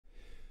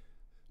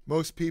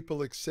Most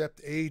people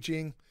accept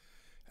aging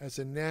as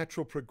a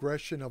natural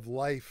progression of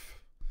life.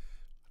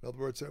 In other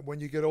words, when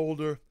you get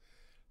older,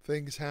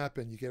 things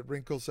happen. You get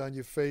wrinkles on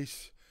your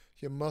face,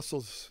 your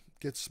muscles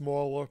get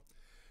smaller,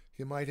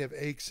 you might have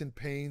aches and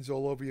pains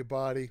all over your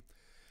body.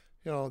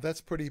 You know, that's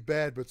pretty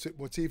bad, but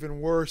what's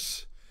even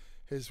worse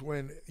is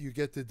when you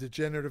get the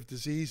degenerative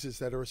diseases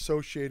that are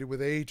associated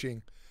with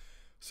aging,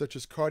 such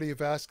as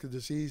cardiovascular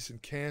disease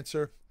and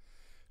cancer,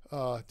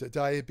 the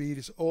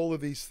diabetes. All of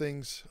these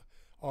things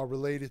are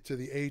related to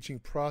the aging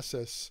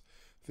process.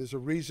 There's a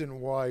reason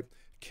why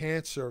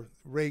cancer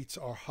rates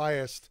are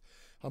highest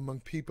among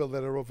people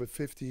that are over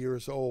 50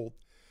 years old.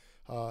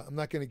 I'm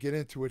not going to get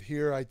into it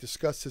here. I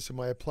discussed this in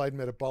my Applied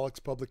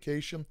Metabolics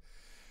publication.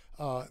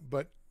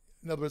 But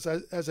in other words,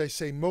 as I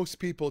say, most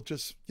people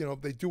just,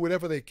 they do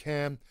whatever they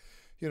can.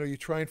 You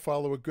try and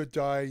follow a good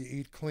diet, you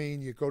eat clean,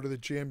 you go to the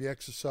gym, you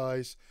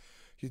exercise,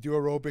 you do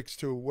aerobics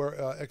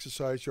to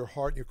exercise your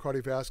heart and your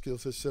cardiovascular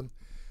system.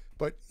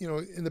 But,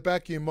 in the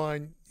back of your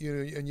mind,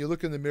 and you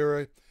look in the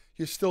mirror,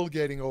 you're still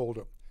getting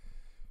older.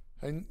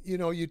 And,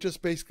 you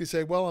just basically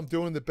say, well, I'm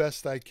doing the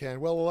best I can.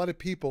 Well, a lot of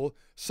people,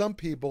 some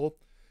people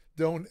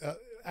don't,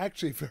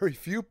 actually very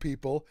few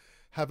people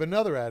have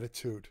another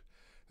attitude.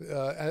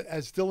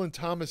 As Dylan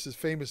Thomas's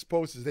famous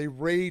post is, they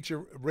rage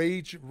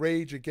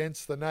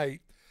against the night,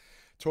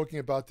 talking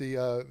about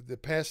the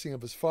passing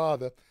of his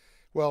father.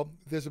 Well,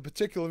 there's a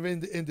particular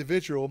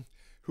individual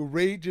who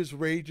rages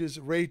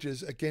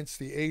against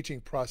the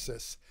aging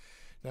process.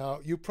 Now,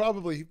 you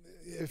probably,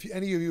 if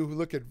any of you who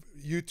look at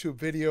YouTube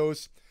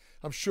videos,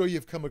 I'm sure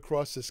you've come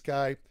across this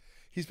guy.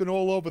 He's been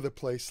all over the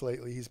place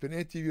lately. He's been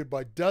interviewed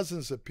by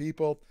dozens of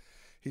people.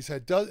 He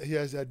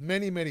has had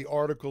many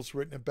articles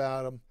written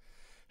about him.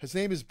 His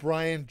name is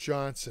Bryan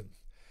Johnson.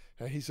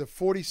 Now, he's a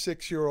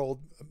 46-year-old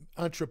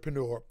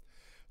entrepreneur.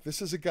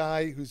 This is a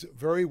guy who's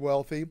very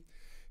wealthy.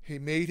 He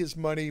made his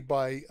money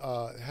by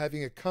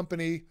having a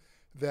company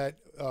that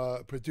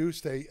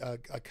produced a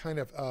kind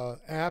of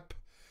app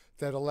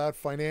that allowed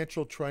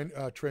financial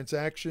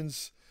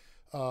transactions,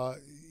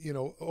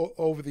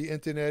 over the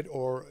internet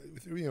or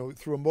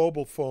through a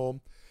mobile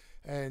phone.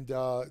 And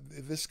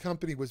this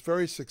company was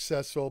very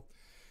successful.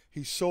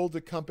 He sold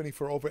the company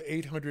for over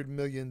 $800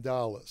 million.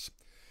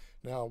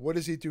 Now, what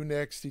does he do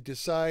next? He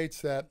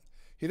decides that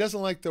he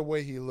doesn't like the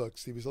way he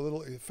looks. He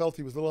felt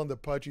he was a little on the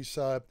pudgy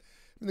side.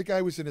 And the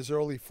guy was in his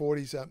early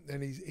 40s,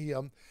 and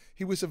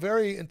he was a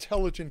very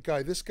intelligent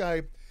guy. This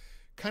guy,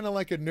 kind of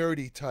like a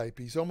nerdy type.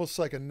 He's almost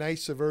like a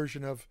nicer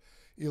version of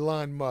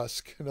Elon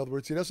Musk. In other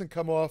words, he doesn't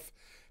come off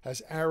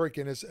as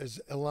arrogant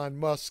as Elon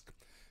Musk,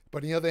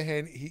 but on the other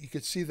hand, he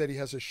could see that he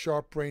has a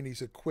sharp brain.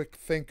 He's a quick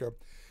thinker,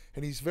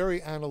 and he's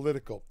very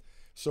analytical.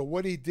 So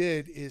what he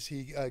did is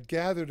he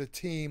gathered a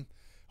team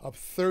of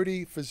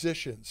 30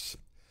 physicians,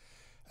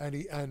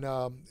 and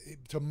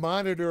to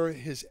monitor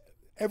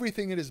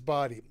everything in his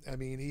body. I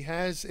mean, he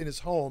has in his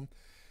home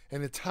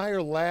an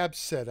entire lab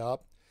set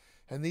up,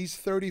 and these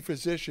 30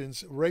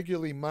 physicians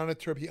regularly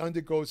monitor him. He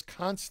undergoes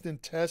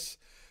constant tests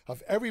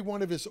of every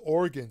one of his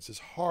organs, his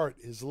heart,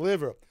 his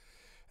liver,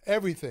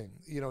 everything.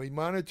 He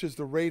monitors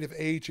the rate of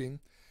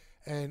aging,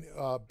 and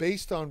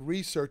based on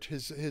research,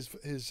 his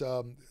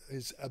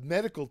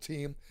medical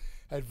team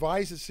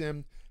advises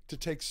him to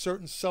take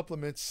certain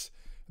supplements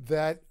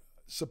that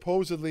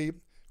supposedly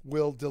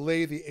will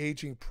delay the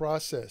aging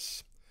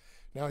process.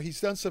 Now,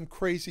 he's done some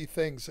crazy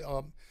things.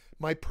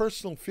 My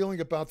personal feeling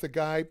about the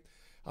guy,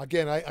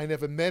 again, I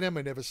never met him,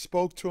 I never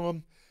spoke to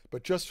him,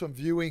 but just from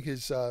viewing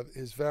his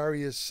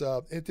various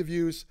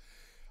interviews,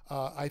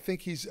 I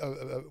think he's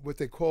what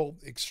they call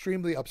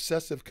extremely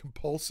obsessive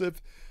compulsive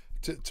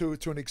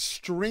to an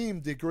extreme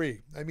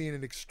degree. I mean,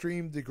 an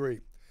extreme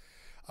degree.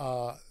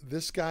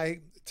 This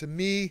guy, to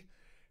me,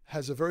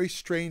 has a very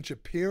strange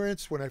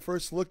appearance. When I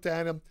first looked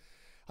at him,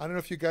 I don't know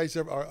if you guys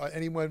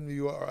anyone of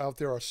you are out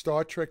there are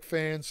Star Trek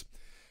fans.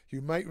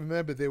 You might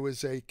remember there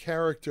was a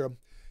character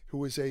who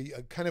was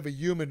a kind of a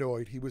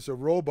humanoid. He was a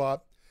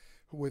robot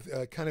with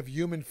kind of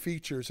human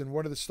features in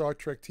one of the Star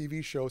Trek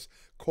TV shows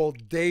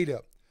called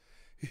Data.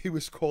 He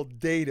was called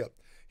Data.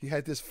 He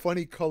had this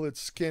funny colored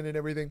skin and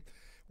everything.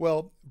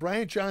 Well,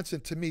 Bryan Johnson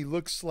to me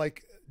looks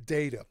like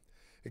Data,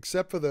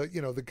 except for the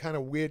the kind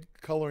of weird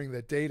coloring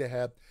that Data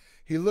had.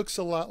 He looks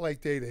a lot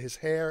like Data. His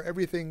hair,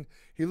 everything.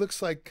 He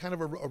looks like kind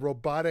of a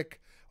robotic,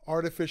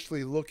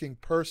 artificially looking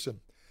person.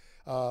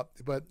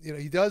 But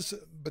he does.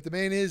 But the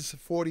man is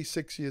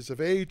 46 years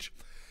of age,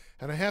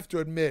 and I have to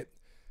admit,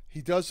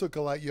 he does look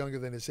a lot younger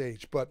than his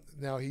age. But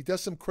now he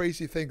does some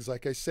crazy things.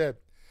 Like I said,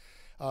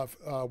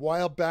 a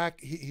while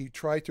back, he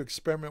tried to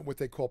experiment with what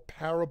they call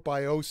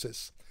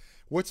parabiosis.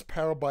 What's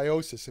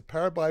parabiosis?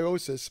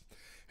 Parabiosis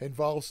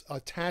involves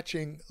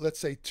attaching, let's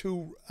say,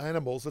 two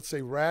animals, let's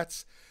say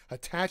rats,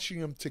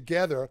 attaching them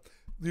together,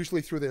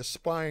 usually through their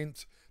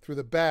spines, through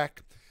the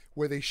back,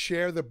 where they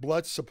share the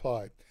blood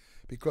supply.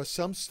 Because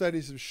some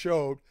studies have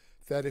showed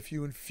that if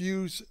you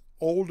infuse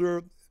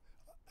older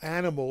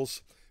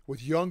animals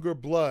with younger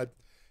blood,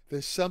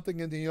 there's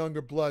something in the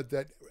younger blood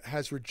that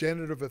has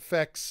regenerative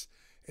effects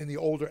in the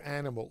older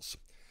animals.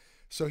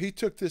 So he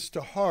took this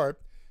to heart,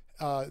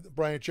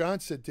 Bryan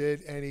Johnson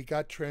did, and he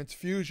got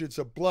transfusions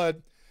of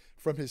blood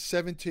from his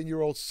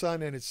 17-year-old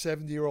son and his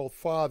 70-year-old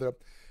father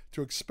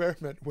to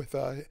experiment with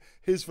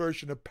his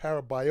version of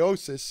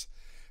parabiosis,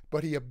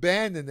 but he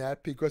abandoned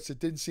that because it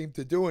didn't seem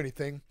to do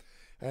anything,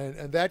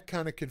 and that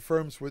kind of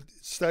confirms what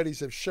studies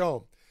have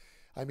shown.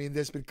 I mean,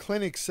 there's been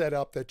clinics set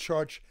up that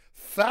charge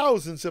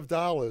thousands of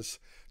dollars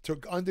to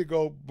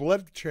undergo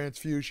blood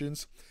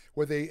transfusions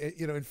where they,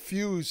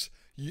 infuse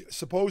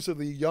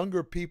supposedly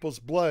younger people's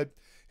blood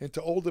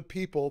into older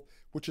people,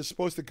 which is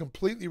supposed to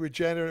completely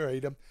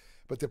regenerate them.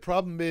 But the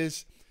problem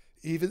is,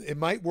 even it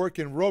might work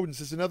in rodents.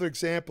 This is another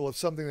example of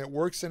something that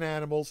works in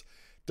animals,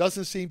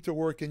 doesn't seem to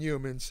work in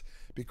humans,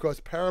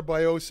 because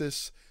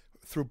parabiosis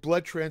through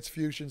blood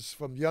transfusions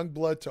from young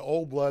blood to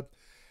old blood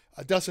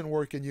doesn't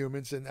work in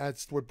humans, and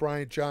that's what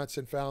Bryan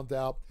Johnson found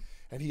out,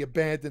 and he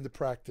abandoned the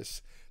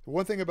practice. The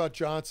one thing about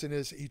Johnson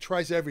is he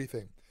tries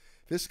everything.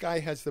 This guy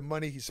has the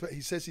money. He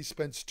says he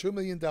spends $2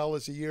 million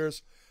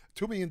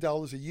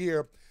a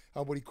year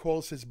on what he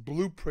calls his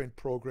blueprint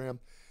program,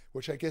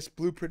 which I guess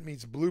blueprint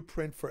means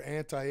blueprint for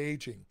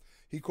anti-aging.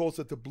 He calls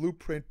it the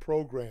blueprint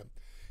program.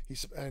 He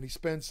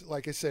spends,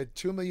 like I said,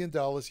 $2 million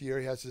a year.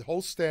 He has his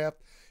whole staff.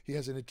 He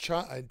has an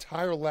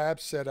entire lab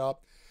set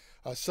up.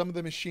 Some of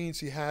the machines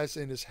he has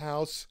in his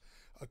house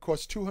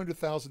cost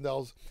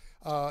 $200,000.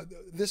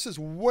 This is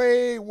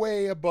way,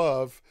 way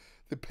above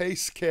the pay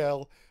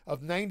scale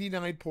of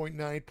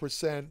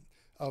 99.9%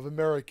 of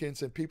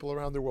Americans and people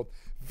around the world.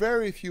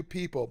 Very few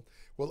people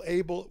will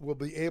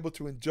be able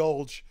to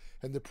indulge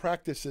in the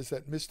practices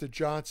that Mr.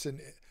 Johnson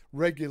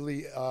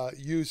regularly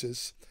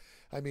uses.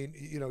 I mean,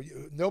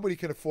 nobody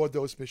can afford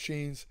those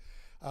machines.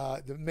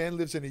 The man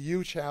lives in a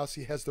huge house.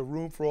 He has the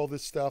room for all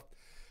this stuff.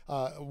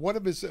 One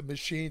of his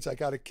machines, I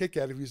got a kick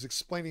out of. He was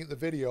explaining it in the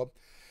video.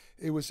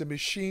 It was a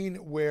machine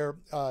where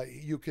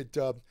you could,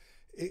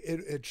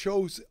 it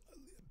shows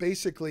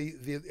basically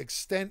the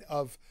extent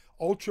of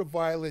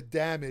ultraviolet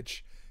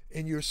damage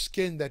in your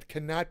skin that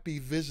cannot be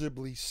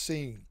visibly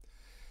seen.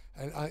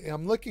 And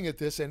I'm looking at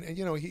this, and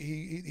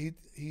he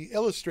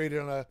illustrated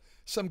on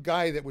some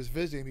guy that was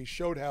visiting. He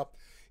showed how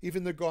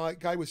even the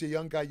guy was a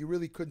young guy. You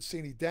really couldn't see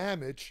any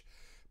damage,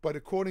 but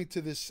according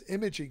to this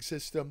imaging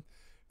system,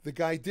 the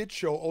guy did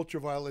show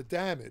ultraviolet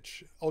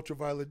damage,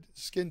 ultraviolet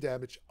skin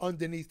damage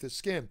underneath the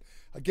skin.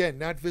 Again,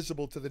 not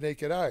visible to the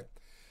naked eye.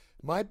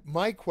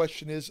 My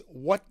question is,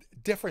 what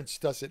difference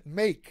does it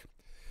make?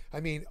 I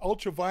mean,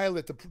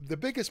 ultraviolet, the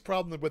biggest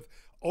problem with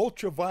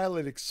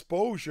ultraviolet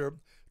exposure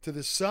to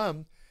the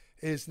sun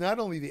is not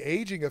only the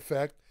aging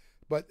effect,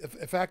 but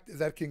the fact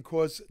that it can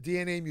cause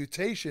DNA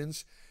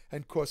mutations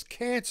and cause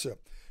cancer.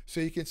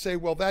 So you can say,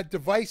 well, that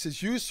device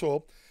is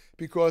useful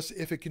because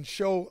if it can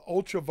show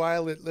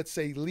ultraviolet, let's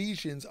say,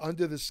 lesions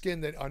under the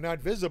skin that are not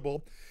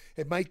visible,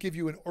 it might give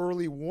you an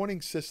early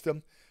warning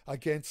system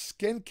against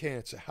skin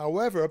cancer.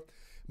 However,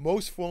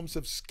 most forms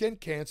of skin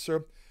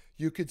cancer,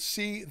 you could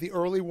see the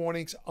early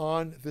warnings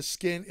on the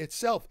skin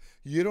itself.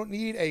 You don't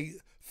need a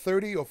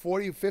 $30 or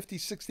 $40 or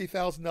 $50,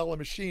 $60,000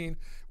 machine,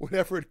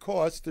 whatever it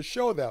costs, to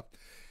show that.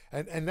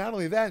 And not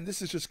only that, and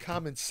this is just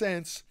common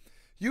sense,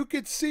 you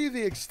could see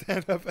the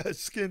extent of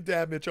skin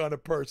damage on a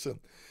person.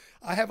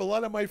 I have a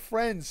lot of my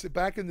friends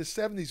back in the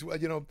 70s,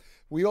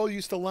 we all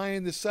used to lie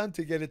in the sun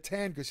to get a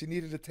tan because you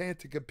needed a tan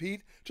to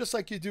compete, just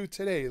like you do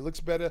today. It looks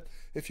better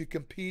if you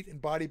compete in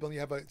bodybuilding, you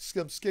have a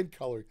skin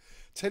color.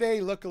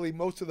 Today, luckily,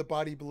 most of the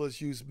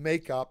bodybuilders use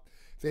makeup.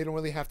 They don't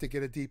really have to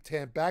get a deep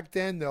tan. Back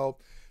then, though,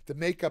 the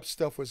makeup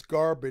stuff was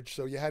garbage,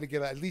 so you had to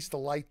get at least a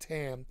light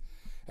tan.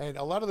 And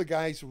a lot of the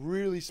guys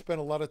really spent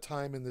a lot of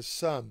time in the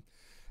sun.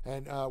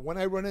 And when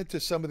I run into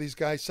some of these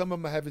guys, some of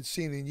them I haven't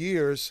seen in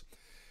years,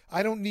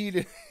 I don't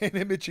need an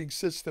imaging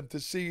system to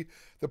see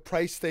the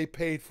price they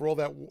paid for all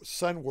that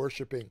sun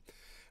worshiping.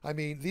 I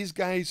mean, these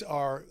guys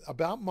are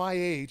about my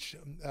age,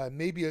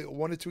 maybe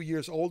 1 or 2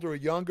 years older or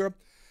younger,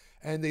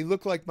 and they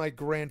look like my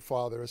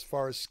grandfather as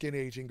far as skin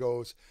aging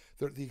goes.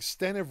 The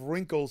extent of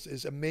wrinkles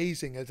is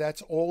amazing, and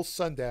that's all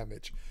sun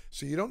damage.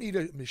 So you don't need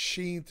a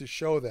machine to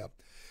show that.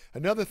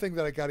 Another thing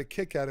that I got a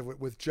kick out of it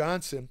with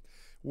Johnson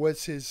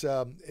was his,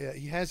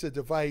 he has a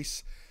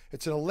device.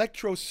 It's an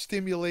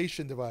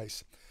electrostimulation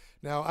device.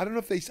 Now, I don't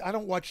know if I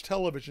don't watch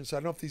television, so I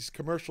don't know if these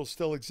commercials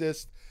still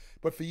exist,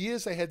 but for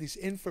years I had these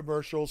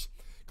infomercials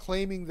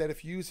claiming that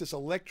if you use this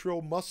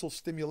muscle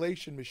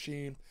stimulation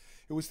machine,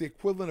 it was the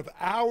equivalent of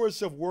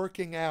hours of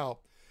working out.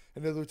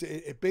 In other words,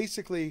 it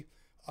basically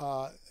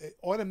it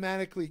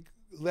automatically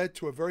led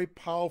to a very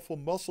powerful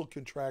muscle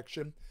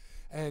contraction,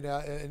 and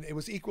it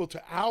was equal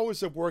to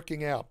hours of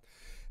working out.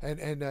 And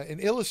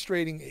in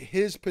illustrating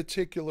his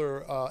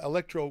particular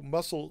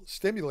muscle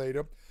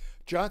stimulator,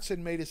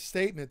 Johnson made a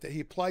statement that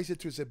he applies it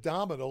to his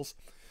abdominals,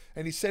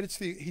 and he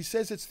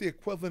says it's the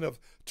equivalent of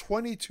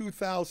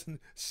 22,000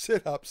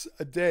 sit-ups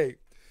a day,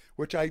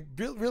 which I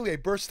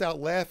burst out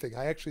laughing.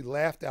 I actually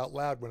laughed out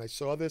loud when I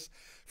saw this.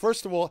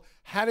 First of all,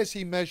 how does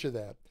he measure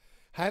that?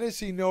 How does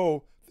he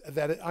know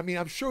that?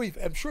 I'm sure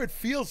it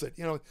feels it.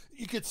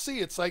 You could see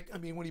it's like,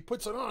 when he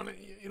puts it on,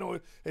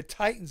 it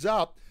tightens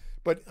up.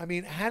 But I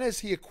mean, how does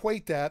he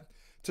equate that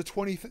to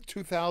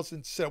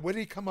 22,000 cells? Where did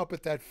he come up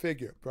with that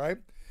figure, right?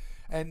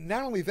 And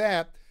not only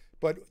that,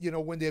 but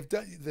when they've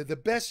done the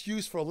best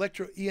use for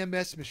electro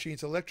EMS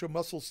machines,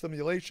 electromuscle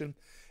stimulation,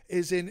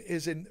 is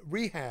in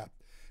rehab.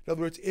 In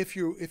other words, if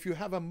you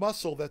have a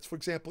muscle that's, for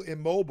example,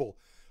 immobile,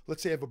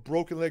 let's say you have a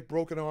broken leg,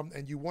 broken arm,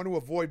 and you want to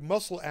avoid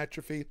muscle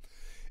atrophy,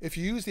 if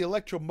you use the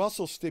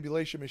electromuscle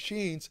stimulation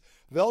machines,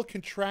 they'll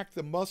contract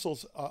the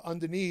muscles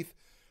underneath,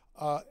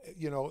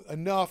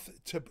 enough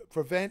to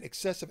prevent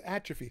excessive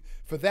atrophy.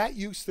 For that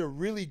use, they're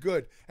really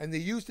good, and they're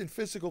used in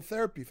physical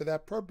therapy for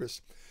that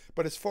purpose.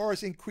 But as far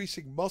as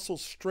increasing muscle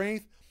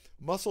strength,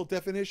 muscle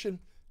definition,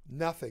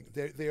 nothing.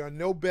 They are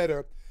no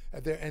better,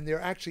 and they're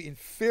actually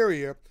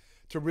inferior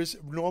to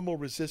normal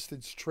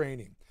resistance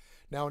training.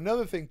 Now,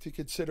 another thing to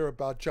consider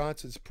about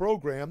Johnson's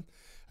program,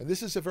 and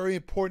this is a very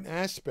important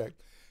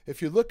aspect.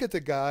 If you look at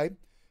the guy,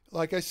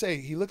 like I say,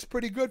 he looks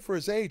pretty good for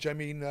his age. I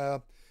mean, I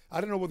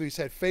don't know whether he's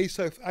had face,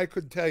 I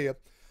couldn't tell you,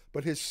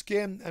 but his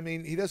skin, I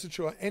mean, he doesn't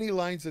show any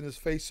lines in his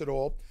face at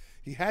all.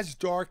 He has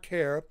dark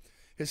hair.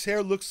 His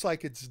hair looks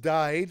like it's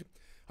dyed.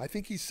 I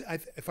think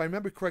if I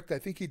remember correctly, I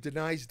think he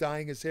denies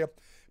dyeing his hair,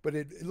 but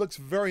it looks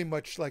very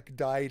much like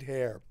dyed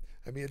hair.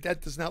 I mean,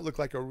 that does not look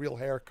like a real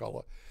hair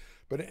color,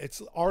 but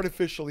it's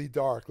artificially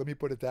dark. Let me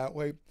put it that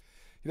way.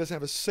 He doesn't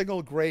have a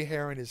single gray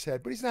hair in his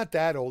head, but he's not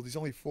that old. He's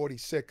only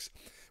 46.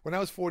 When I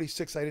was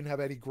 46, I didn't have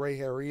any gray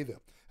hair either,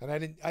 and I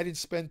didn't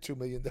spend $2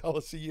 million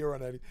a year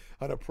on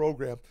a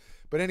program.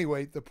 But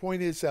anyway, the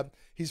point is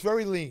he's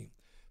very lean.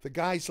 The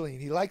guy's lean.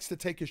 He likes to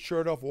take his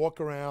shirt off, walk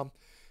around.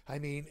 I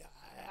mean,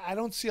 I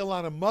don't see a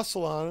lot of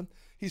muscle on him.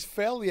 He's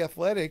fairly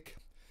athletic,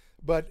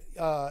 but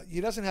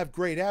he doesn't have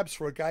great abs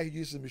for a guy who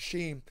uses a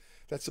machine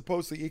that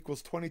supposedly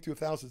equals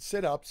 22,000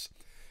 sit-ups.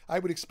 I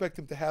would expect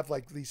him to have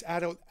like these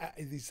out of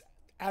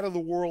the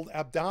world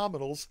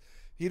abdominals.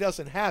 He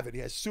doesn't have it. He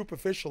has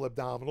superficial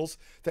abdominals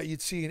that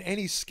you'd see in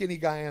any skinny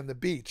guy on the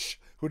beach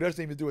who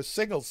doesn't even do a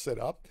single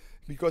sit-up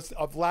because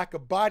of lack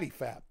of body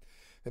fat.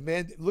 The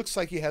man looks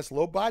like he has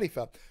low body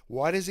fat.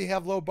 Why does he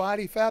have low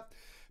body fat?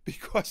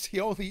 Because he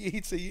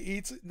eats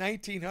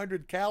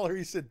 1,900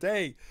 calories a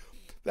day.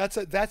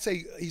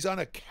 He's on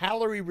a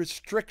calorie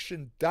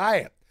restriction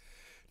diet.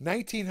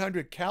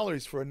 1,900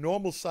 calories for a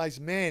normal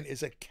sized man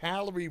is a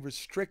calorie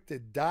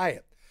restricted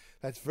diet.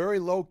 That's very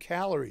low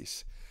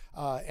calories.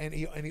 And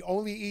he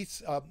only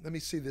eats, let me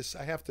see this.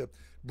 I have to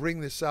bring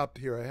this up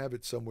here. I have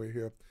it somewhere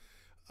here.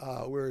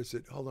 Where is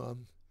it? Hold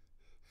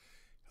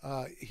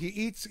on.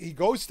 He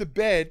goes to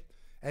bed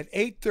at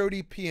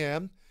 8:30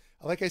 p.m.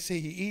 Like I say,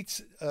 he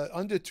eats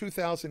under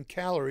 2,000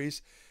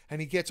 calories,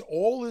 and he gets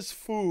all his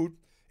food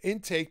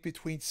intake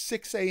between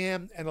 6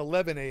 a.m. and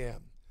 11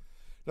 a.m.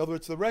 In other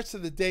words, the rest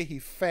of the day he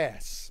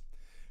fasts.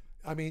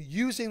 I mean,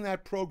 using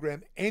that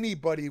program,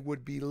 anybody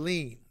would be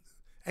lean.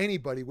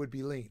 Anybody would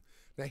be lean.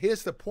 Now,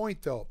 here's the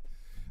point, though.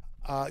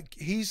 I'm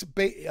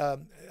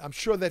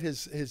sure that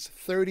his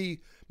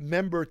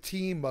 30-member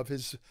team of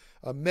his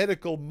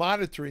medical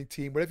monitoring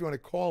team, whatever you want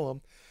to call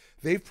them,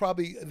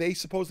 they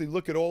supposedly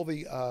look at all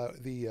the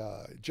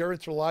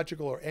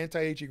gerontological or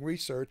anti-aging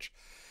research,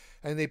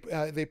 and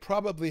they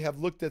probably have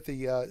looked at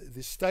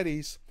the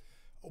studies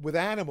with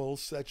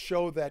animals that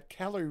show that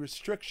calorie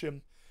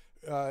restriction,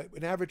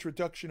 an average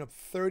reduction of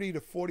 30 to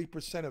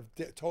 40%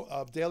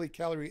 of daily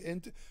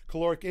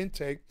caloric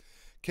intake,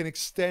 can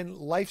extend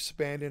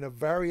lifespan in a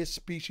various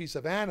species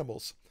of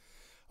animals.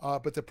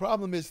 But the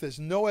problem is there's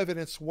no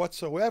evidence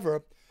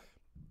whatsoever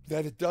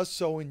that it does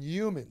so in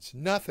humans.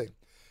 Nothing.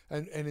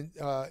 And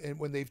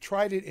when they've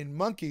tried it in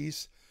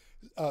monkeys,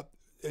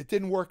 it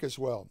didn't work as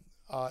well.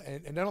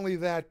 And not only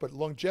that, but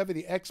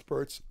longevity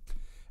experts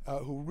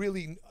who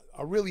really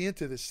are really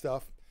into this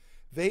stuff,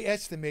 they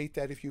estimate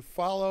that if you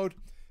followed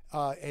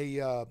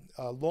a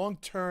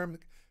long-term,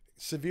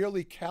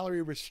 severely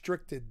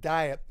calorie-restricted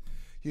diet,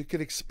 you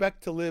could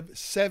expect to live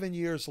 7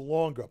 years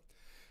longer.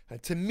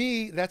 And to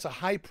me, that's a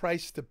high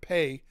price to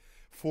pay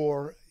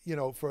for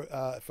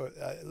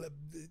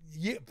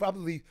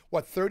probably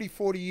 30,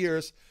 40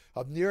 years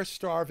of near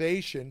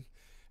starvation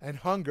and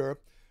hunger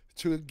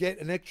to get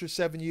an extra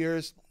 7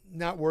 years.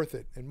 Not worth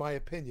it, in my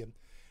opinion.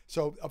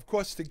 So, of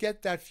course, to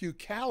get that few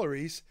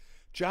calories,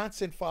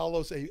 Johnson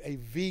follows a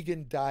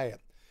vegan diet.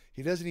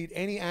 He doesn't eat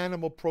any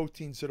animal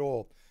proteins at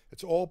all.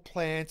 It's all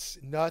plants,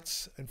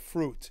 nuts, and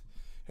fruit.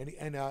 And he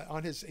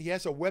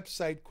has a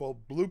website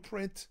called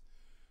Blueprint.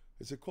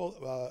 Is it called?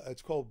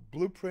 It's called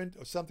Blueprint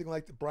or something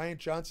like that.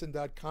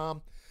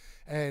 BryanJohnson.com,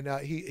 and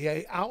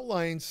he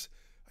outlines.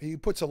 He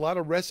puts a lot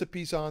of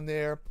recipes on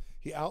there.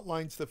 He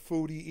outlines the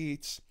food he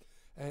eats,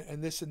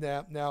 and this and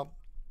that. Now,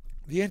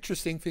 the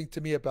interesting thing to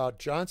me about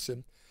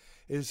Johnson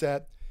is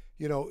that,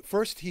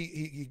 first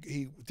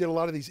he did a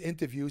lot of these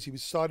interviews. He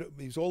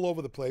was all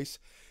over the place.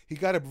 He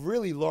got a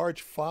really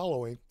large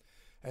following,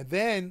 and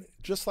then,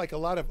 just like a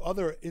lot of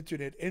other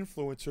internet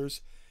influencers,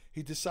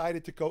 he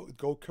decided to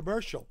go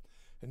commercial.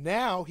 And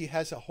now he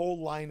has a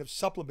whole line of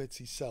supplements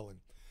he's selling.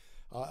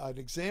 An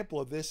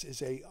example of this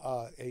is a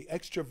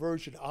extra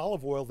virgin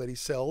olive oil that he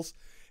sells.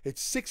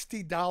 It's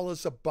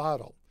 $60 a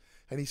bottle.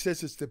 and he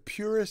says it's the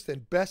purest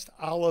and best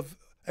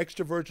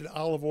extra virgin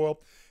olive oil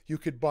you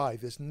could buy.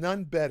 There's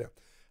none better,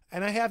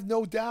 and I have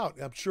no doubt.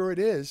 I'm sure it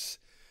is.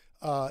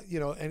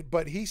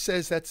 But he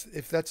says that's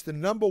the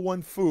number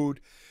one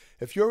food.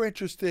 If you're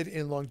interested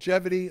in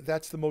longevity,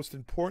 that's the most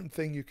important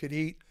thing you could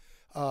eat,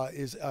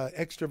 is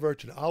extra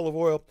virgin olive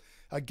oil.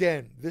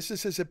 Again, this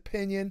is his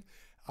opinion.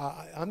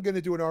 I'm going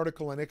to do an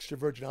article on extra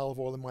virgin olive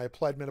oil in my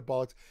Applied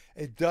Metabolics.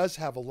 It does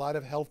have a lot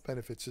of health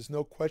benefits, there's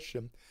no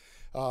question.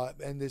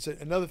 And there's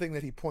another thing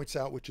that he points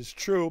out, which is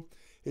true,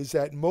 is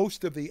that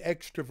most of the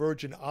extra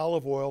virgin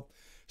olive oil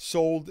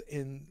sold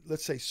in,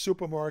 let's say,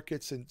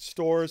 supermarkets and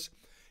stores,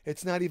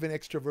 it's not even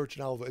extra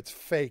virgin olive oil, it's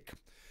fake.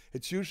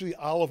 It's usually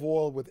olive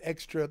oil with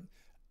extra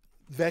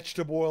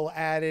vegetable oil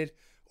added,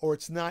 or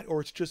it's not,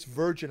 or it's just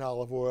virgin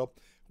olive oil,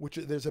 which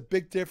there's a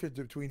big difference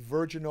between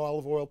virgin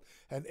olive oil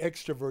and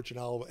extra virgin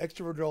olive oil.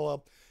 Extra virgin olive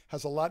oil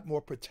has a lot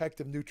more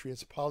protective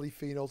nutrients,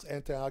 polyphenols,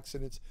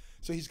 antioxidants.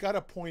 So he's got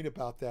a point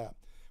about that.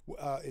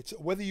 It's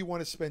whether you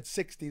want to spend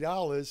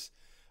 $60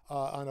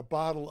 on a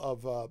bottle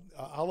of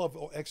olive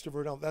oil, extra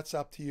virgin olive, that's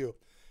up to you.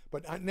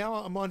 But now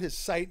I'm on his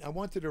site. I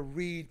wanted to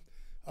read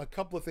a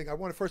couple of things. I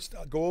want to first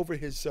go over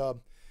his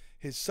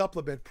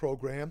supplement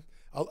program.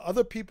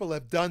 Other people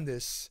have done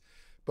this,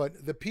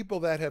 but the people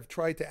that have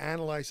tried to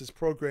analyze his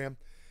program,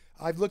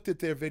 I've looked at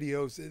their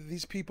videos.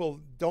 These people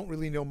don't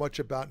really know much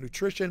about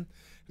nutrition.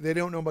 They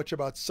don't know much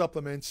about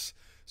supplements.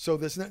 So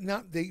there's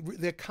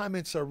their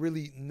comments are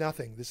really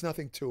nothing. There's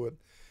nothing to it.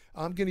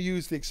 I'm going to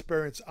use the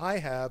experience I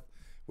have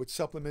with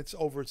supplements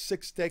over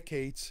 6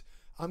 decades.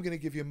 I'm going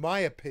to give you my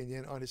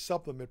opinion on his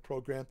supplement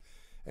program,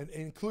 and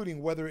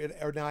including whether it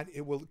or not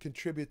it will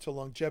contribute to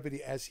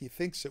longevity as he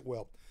thinks it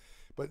will.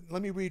 But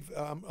let me read.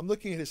 I'm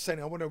looking at his site.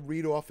 I want to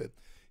read off it.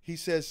 He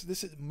says,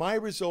 this is my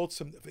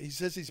results. He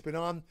says he's been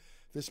on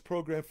this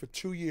program for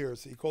 2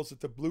 years. He calls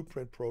it the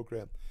Blueprint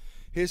program.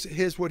 Here's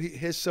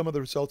some of the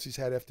results he's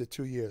had after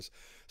 2 years.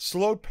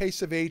 Slowed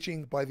pace of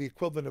aging by the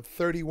equivalent of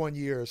 31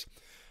 years.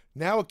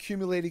 Now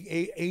accumulating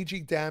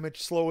aging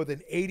damage slower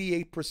than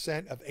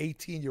 88% of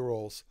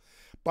 18-year-olds.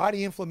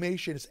 Body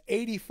inflammation is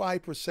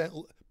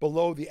 85%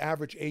 below the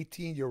average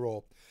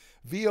 18-year-old.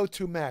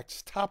 VO2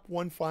 max, top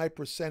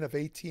 1.5% of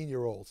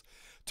 18-year-olds.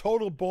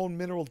 Total bone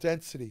mineral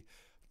density,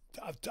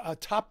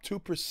 top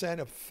 2%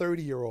 of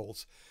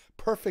 30-year-olds.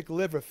 Perfect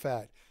liver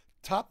fat,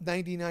 top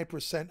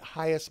 99%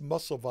 highest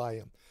muscle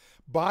volume.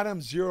 Bottom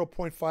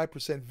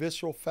 0.5%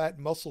 visceral fat,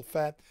 muscle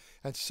fat,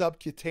 and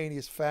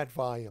subcutaneous fat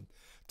volume.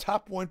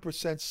 Top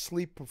 1%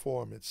 sleep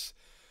performance.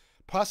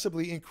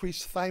 Possibly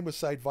increased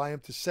thymocyte volume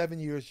to 7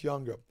 years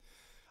younger.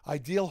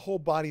 Ideal whole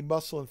body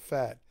muscle and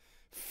fat.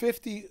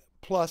 50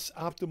 plus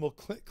optimal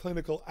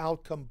clinical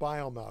outcome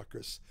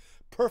biomarkers.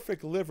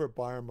 Perfect liver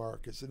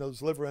biomarkers and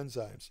those liver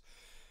enzymes.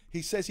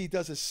 He says he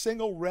does a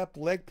single rep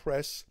leg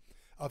press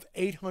of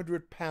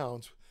 800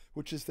 pounds,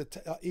 which is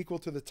equal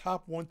to the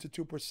top 1 to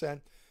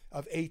 2%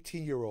 of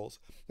 18-year-olds.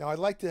 Now, I'd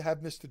like to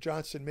have Mr.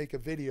 Johnson make a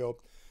video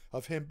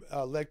of him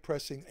leg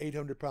pressing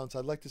 800 pounds.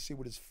 I'd like to see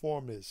what his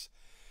form is.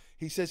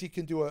 He says he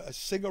can do a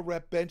single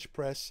rep bench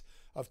press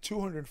of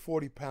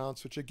 240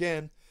 pounds, which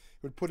again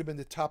would put him in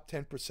the top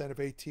 10% of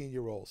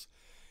 18-year-olds.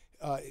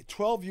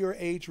 12-year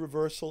age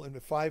reversal in the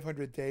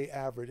 500-day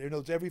average. In other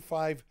words, every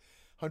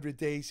 500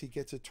 days he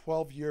gets a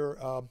 12-year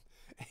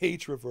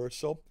age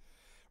reversal.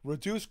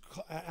 Reduce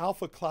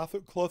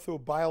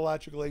alpha-klotho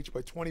biological age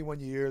by 21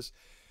 years.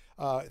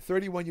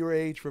 31-year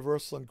age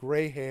reversal in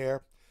gray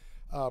hair.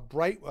 I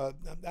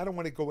don't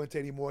want to go into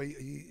any more.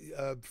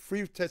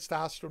 Free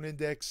testosterone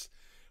index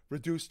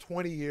reduced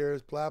 20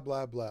 years, blah,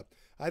 blah, blah.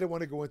 I don't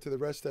want to go into the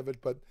rest of it,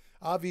 but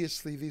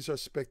obviously these are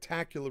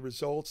spectacular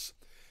results.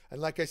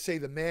 And like I say,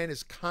 the man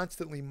is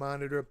constantly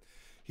monitored.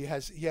 He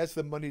has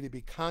the money to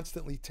be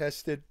constantly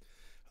tested.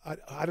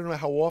 I don't know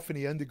how often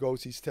he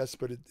undergoes these tests,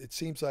 but it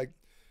seems like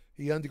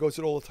he undergoes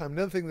it all the time.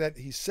 Another thing that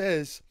he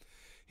says,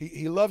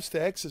 he loves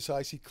to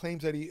exercise. He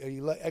claims that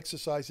he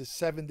exercises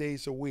 7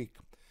 days a week.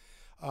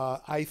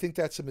 I think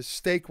that's a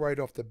mistake right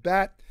off the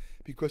bat,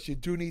 because you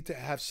do need to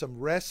have some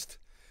rest.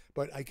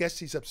 But I guess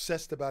he's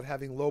obsessed about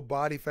having low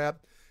body fat.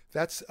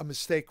 That's a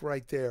mistake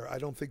right there. I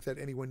don't think that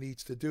anyone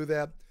needs to do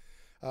that.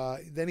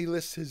 Then he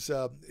lists his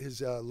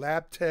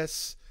lab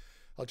tests.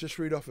 I'll just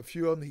read off a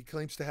few of them. He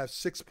claims to have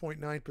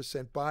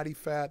 6.9% body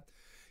fat.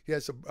 He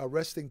has a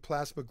resting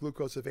plasma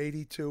glucose of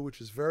 82,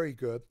 which is very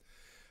good.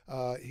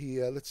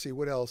 Let's see,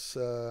 what else?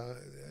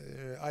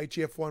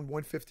 IGF-1,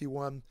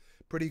 151,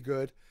 pretty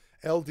good.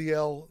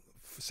 LDL,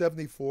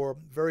 74,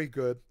 very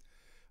good.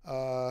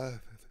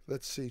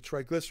 Let's see,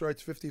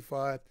 triglycerides,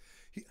 55.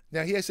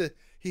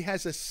 He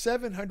has a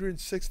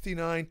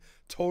 769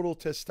 total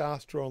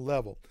testosterone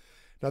level.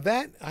 Now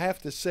that, I have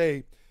to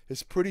say,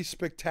 is pretty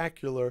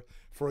spectacular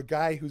for a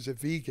guy who's a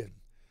vegan.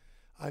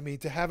 I mean,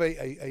 to have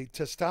a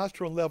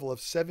testosterone level of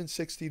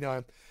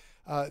 769,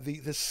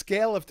 the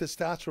scale of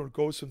testosterone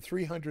goes from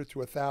 300 to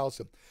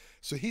 1,000.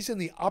 So he's in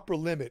the upper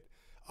limit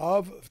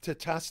of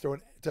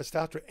testosterone,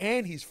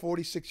 and he's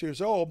 46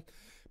 years old,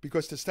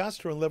 because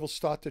testosterone levels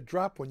start to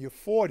drop when you're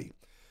 40.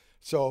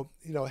 So,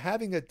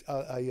 having a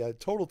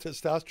total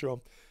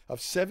testosterone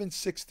of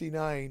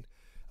 769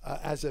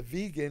 as a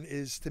vegan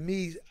is, to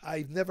me,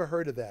 I've never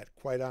heard of that,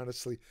 quite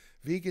honestly.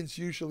 Vegans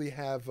usually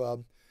have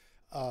lower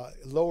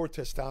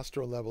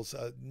testosterone levels,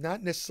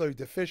 not necessarily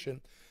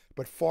deficient,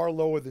 but far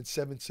lower than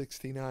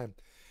 769.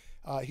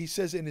 He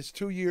says in his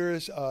 2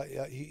 years,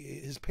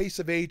 his pace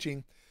of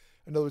aging,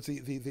 in other words,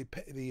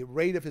 the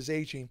rate of his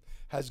aging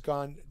has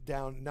gone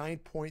down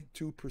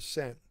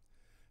 9.2%.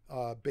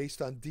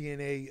 Based on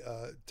DNA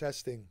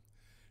testing.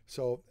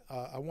 So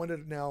I wanted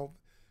to now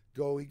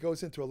go. He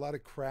goes into a lot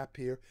of crap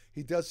here.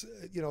 He does,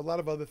 a lot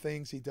of other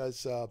things. He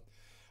does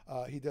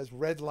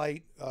red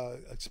light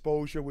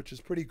exposure, which is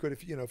pretty good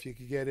if you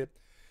could get it.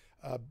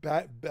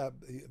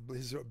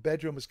 His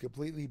bedroom is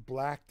completely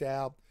blacked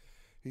out.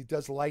 He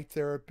does light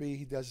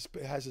therapy.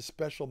 Has a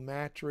special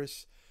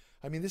mattress.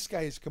 I mean, this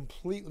guy is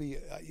completely.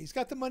 He's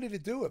got the money to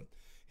do it.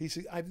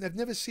 I've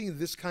never seen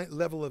this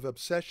level of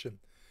obsession.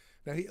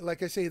 Now,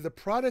 like I say, the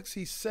products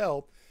he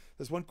sells,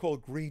 there's one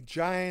called Green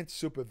Giant,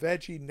 Super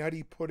Veggie,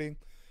 Nutty Pudding.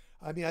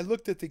 I mean, I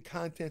looked at the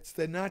contents.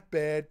 They're not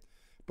bad,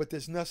 but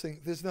there's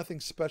nothing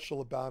special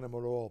about them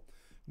at all.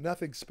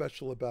 Nothing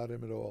special about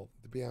him at all,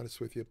 to be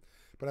honest with you.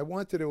 But I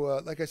wanted to,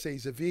 like I say,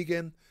 he's a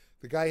vegan.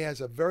 The guy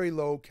has a very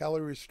low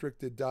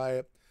calorie-restricted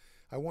diet.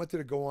 I wanted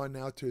to go on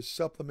now to his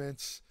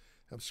supplements.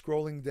 I'm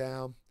scrolling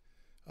down.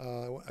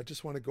 I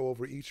just want to go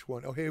over each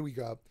one. Oh, here we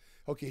go.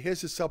 Okay,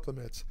 here's his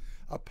supplements.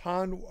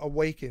 Upon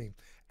Awakening,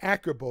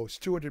 Acarbose,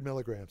 200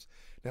 milligrams.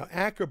 Now,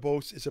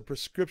 Acarbose is a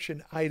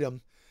prescription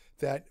item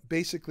that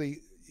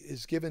basically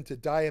is given to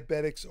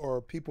diabetics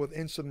or people with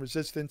insulin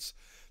resistance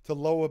to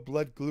lower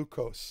blood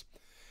glucose.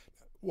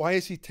 Why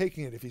is he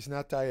taking it if he's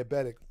not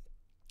diabetic?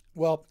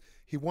 Well,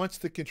 he wants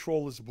to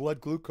control his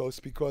blood glucose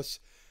because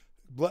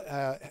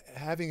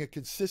having a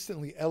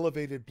consistently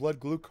elevated blood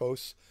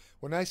glucose,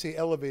 when I say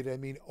elevated, I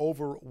mean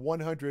over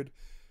 100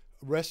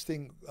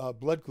 resting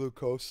blood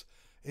glucose,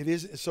 it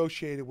is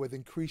associated with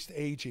increased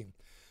aging.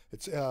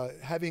 It's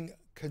having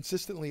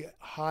consistently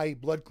high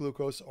blood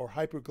glucose or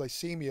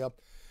hyperglycemia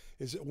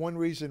is one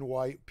reason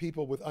why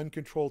people with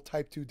uncontrolled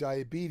type 2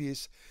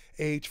 diabetes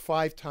age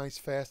 5 times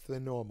faster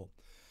than normal.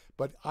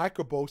 But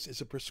Acarbose is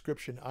a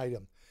prescription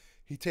item.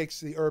 He takes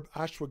the herb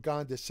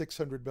ashwagandha,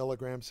 600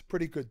 milligrams,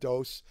 pretty good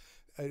dose.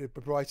 It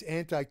provides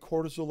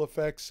anti-cortisol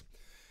effects.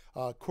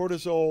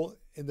 Cortisol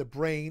in the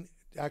brain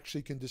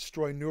actually can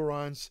destroy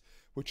neurons,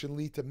 which can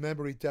lead to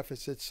memory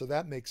deficits, so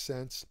that makes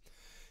sense.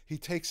 He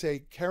takes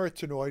a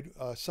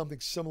carotenoid, something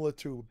similar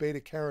to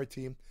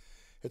beta-carotene.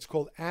 It's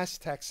called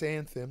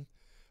astaxanthin.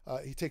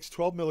 He takes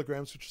 12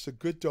 milligrams, which is a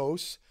good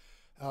dose.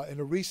 In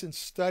a recent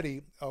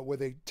study where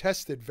they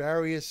tested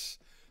various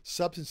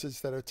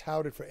substances that are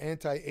touted for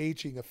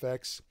anti-aging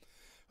effects,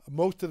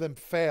 most of them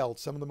failed.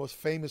 Some of the most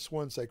famous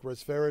ones like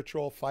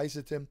resveratrol,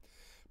 fisetin,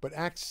 but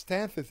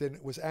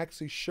astaxanthin was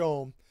actually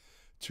shown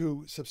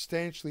to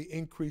substantially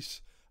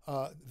increase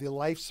the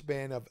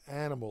lifespan of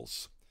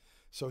animals.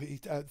 So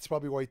that's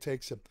probably why he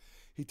takes it.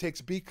 He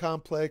takes B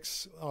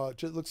complex,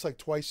 just looks like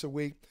twice a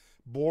week.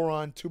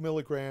 Boron, 2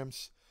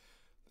 milligrams,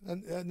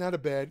 not a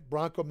bad.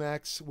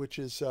 Bronchomax, which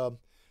is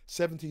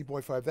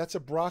 17.5. That's a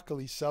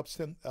broccoli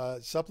supplement.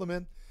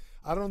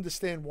 I don't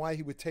understand why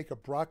he would take a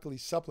broccoli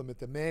supplement.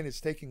 The man is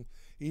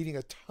eating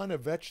a ton of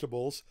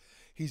vegetables.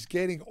 He's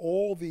getting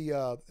all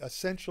the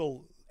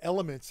essential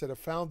elements that are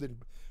found in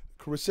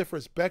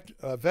cruciferous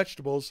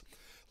vegetables,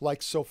 like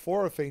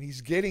sulforaphane.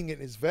 He's getting it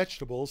in his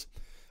vegetables.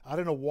 I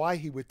don't know why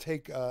he would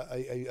take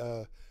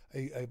a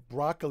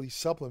broccoli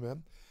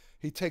supplement.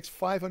 He takes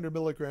 500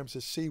 milligrams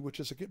of C, which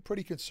is a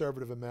pretty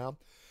conservative amount.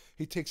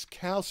 He takes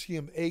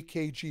calcium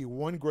AKG,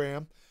 1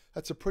 gram.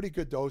 That's a pretty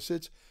good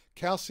dosage.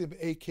 Calcium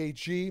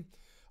AKG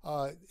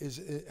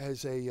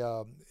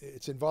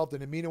it's involved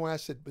in amino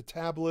acid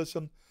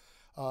metabolism.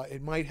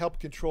 It might help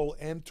control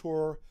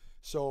mTOR.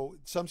 So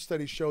some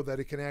studies show that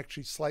it can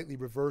actually slightly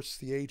reverse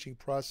the aging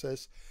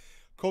process.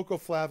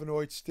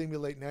 Cocoflavonoids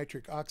stimulate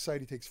nitric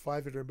oxide. He takes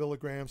 500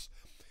 milligrams.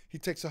 He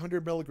takes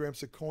 100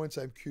 milligrams of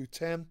coenzyme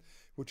Q10,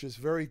 which is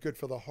very good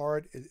for the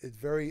heart.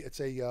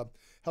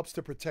 Helps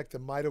to protect the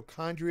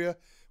mitochondria,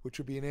 which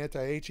would be an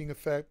anti-aging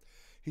effect.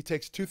 He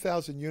takes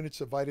 2,000 units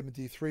of vitamin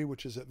D3,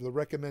 which is the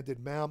recommended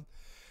amount.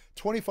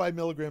 25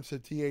 milligrams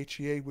of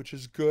DHEA, which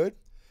is good,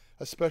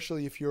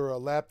 especially if your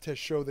lab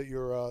tests show that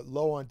you're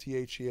low on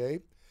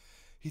DHEA.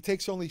 He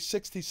takes only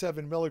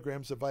 67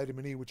 milligrams of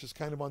vitamin E, which is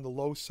kind of on the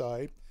low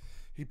side.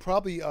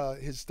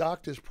 His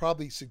doctors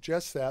probably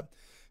suggest that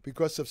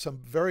because of some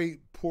very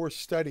poor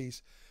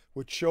studies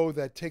which show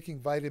that taking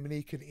vitamin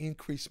E can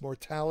increase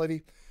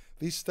mortality.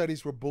 These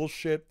studies were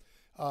bullshit,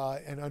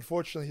 and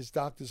unfortunately his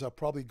doctors are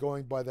probably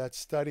going by that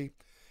study.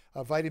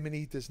 Vitamin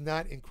E does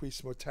not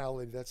increase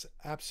mortality. That's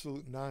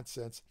absolute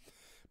nonsense.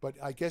 But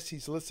I guess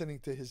he's listening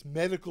to his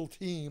medical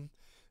team,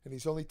 and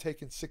he's only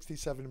taken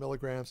 67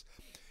 milligrams.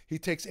 He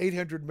takes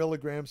 800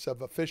 milligrams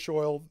of fish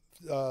oil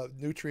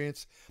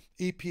nutrients,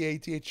 EPA,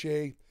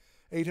 DHA,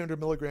 800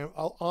 milligrams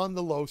on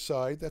the low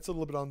side. That's a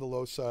little bit on the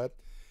low side.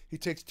 He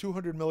takes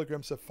 200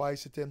 milligrams of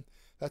fisetin.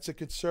 That's a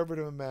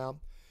conservative amount.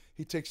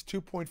 He takes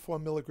 2.4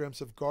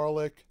 milligrams of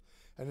garlic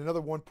and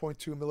another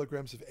 1.2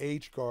 milligrams of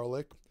aged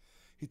garlic.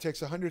 He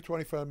takes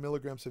 125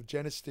 milligrams of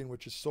genistein,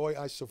 which is soy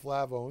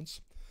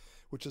isoflavones,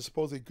 which is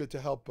supposedly good to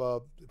help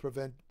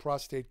prevent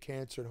prostate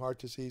cancer and heart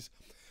disease.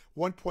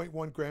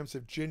 1.1 grams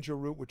of ginger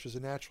root, which is a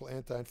natural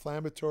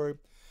anti-inflammatory.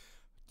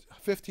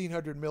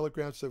 1,500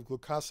 milligrams of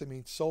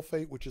glucosamine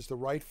sulfate, which is the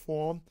right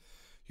form.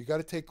 You got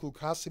to take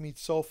glucosamine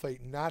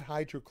sulfate, not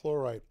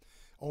hydrochloride.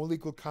 Only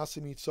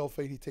glucosamine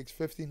sulfate. He takes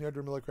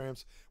 1,500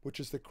 milligrams, which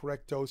is the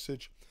correct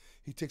dosage.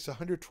 He takes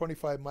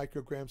 125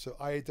 micrograms of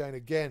iodine.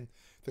 Again,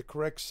 the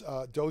correct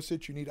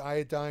dosage. You need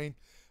iodine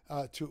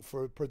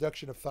for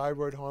production of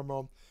thyroid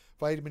hormone.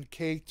 Vitamin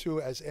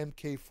K2 as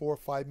MK4,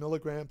 5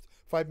 milligrams.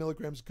 5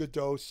 milligrams, good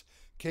dose.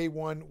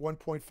 K1,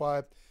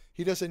 1.5.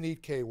 He doesn't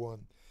need K1.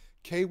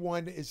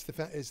 K1 is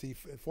the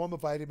form of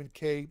vitamin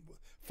K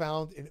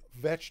found in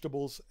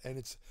vegetables, and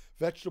its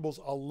vegetables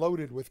are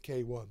loaded with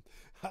K1.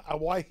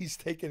 Why he's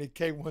taking a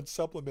K1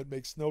 supplement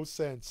makes no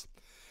sense.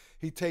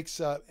 He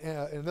takes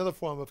another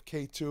form of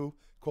K2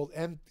 called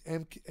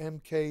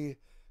MK7,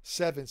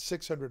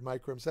 600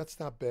 micrograms. That's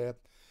not bad.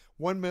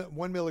 1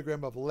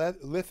 milligram of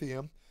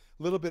lithium,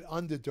 a little bit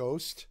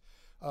underdosed.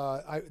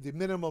 The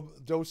minimum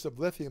dose of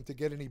lithium to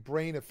get any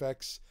brain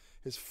effects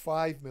is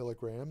 5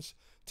 milligrams.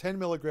 10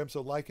 milligrams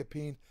of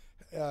lycopene.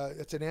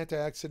 It's an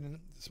antioxidant.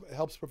 It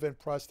helps prevent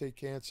prostate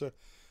cancer.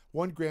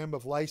 1 gram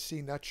of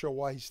lysine. Not sure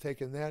why he's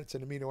taking that. It's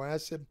an amino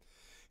acid.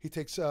 He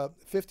takes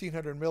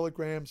 1,500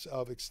 milligrams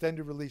of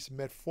extended release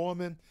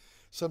metformin.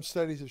 Some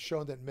studies have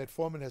shown that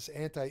metformin has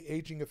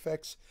anti-aging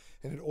effects,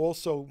 and it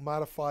also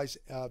modifies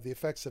the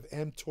effects of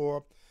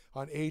mTOR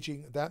on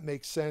aging. That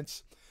makes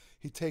sense.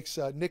 He takes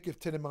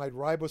nicotinamide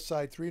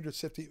riboside,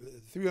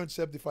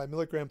 375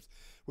 milligrams,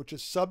 which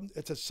is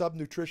it's a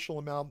subnutritional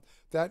amount.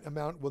 That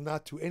amount will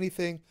not do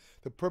anything.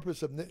 The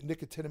purpose of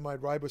nicotinamide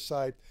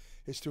riboside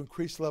is to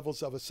increase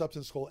levels of a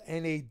substance called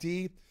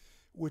NAD,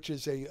 which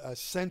is a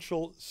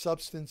essential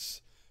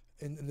substance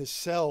in the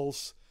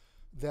cells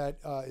that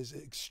is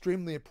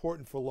extremely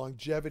important for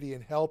longevity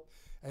and health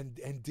and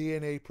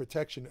DNA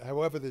protection.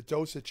 However, the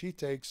dosage he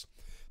takes,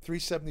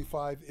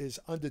 375, is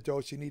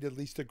underdosed. You need at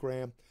least a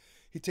gram.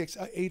 He takes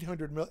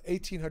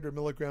 1,800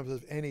 milligrams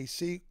of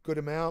NAC, good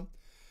amount.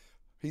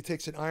 He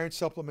takes an iron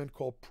supplement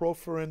called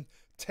Proferin,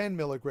 10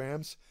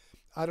 milligrams.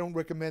 I don't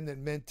recommend that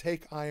men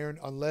take iron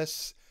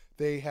unless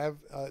they're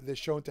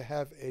shown to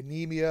have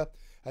anemia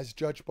as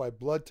judged by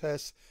blood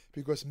tests,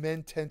 because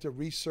men tend to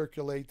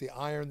recirculate the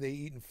iron they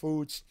eat in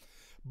foods.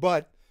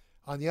 But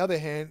on the other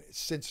hand,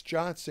 since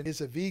Johnson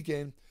is a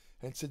vegan,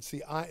 and since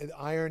the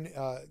iron,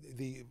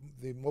 the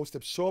most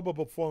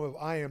absorbable form of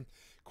iron,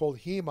 called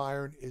heme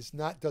iron,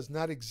 does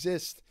not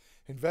exist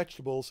in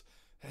vegetables,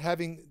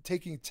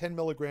 taking 10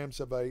 milligrams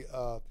of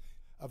an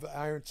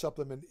iron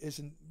supplement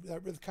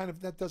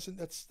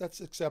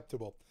that's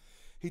acceptable.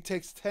 He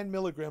takes 10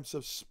 milligrams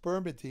of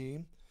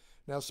spermidine.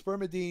 Now,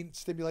 spermidine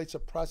stimulates a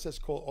process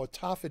called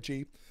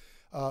autophagy,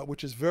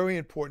 which is very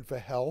important for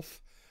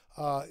health.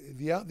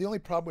 The only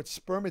problem with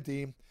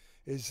spermidine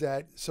is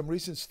that some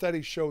recent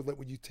studies show that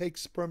when you take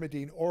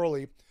spermidine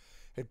orally,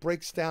 it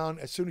breaks down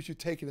as soon as you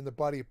take it in the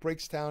body. It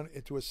breaks down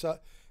into a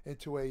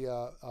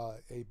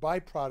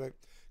byproduct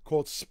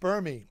called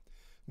spermine.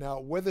 Now,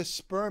 whether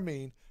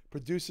spermine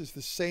produces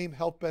the same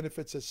health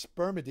benefits as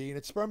spermidine,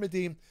 and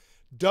spermidine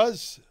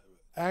does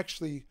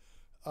actually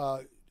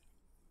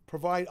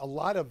provide a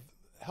lot of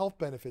health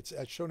benefits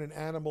as shown in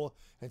animal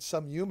and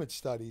some human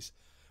studies,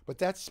 but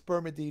that's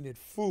spermidine in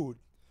food.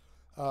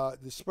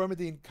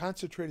 The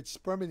concentrated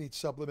spermidine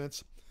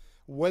supplements,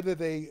 whether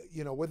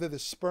the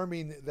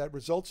spermine that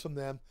results from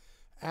them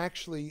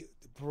actually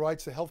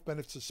provides the health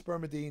benefits of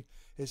spermidine,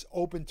 is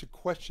open to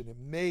question. It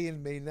may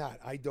and may not.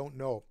 I don't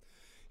know.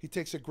 He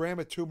takes 1 gram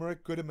of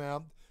turmeric, good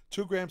amount.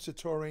 2 grams of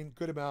taurine,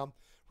 good amount.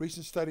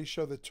 Recent studies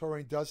show that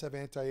taurine does have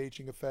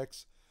anti-aging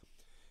effects.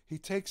 He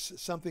takes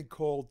something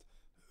called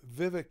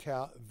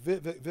Vivical.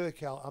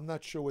 I'm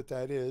not sure what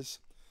that is.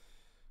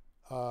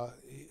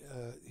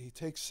 He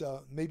takes,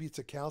 maybe it's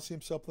a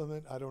calcium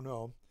supplement, I don't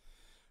know.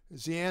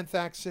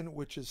 Zeanthaxin,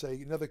 which is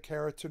another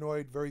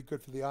carotenoid, very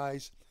good for the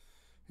eyes.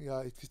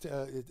 It's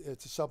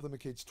a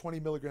supplement. It's 20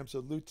 milligrams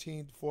of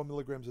lutein, 4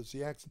 milligrams of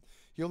zeaxanthin.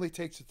 He only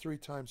takes it 3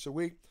 times a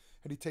week,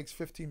 and he takes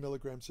 15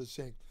 milligrams of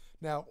zinc.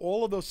 Now,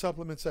 all of those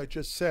supplements I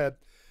just said,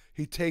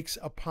 he takes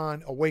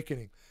upon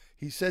awakening.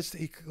 He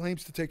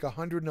claims to take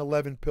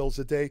 111 pills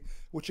a day,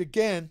 which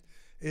again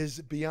is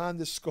beyond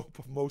the scope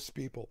of most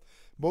people.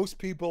 Most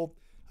people,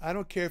 I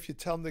don't care if you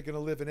tell them they're going to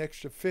live an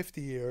extra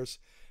 50 years,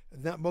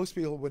 most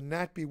people would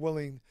not be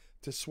willing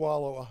to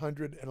swallow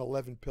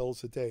 111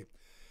 pills a day.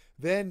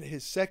 Then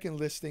his second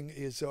listing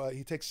is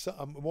he takes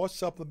more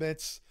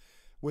supplements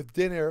with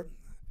dinner,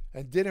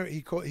 and dinner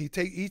he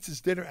eats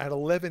his dinner at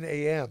 11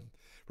 a.m.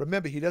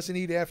 Remember, he doesn't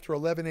eat after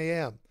 11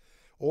 a.m.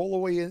 all the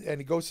way in, and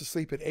he goes to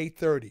sleep at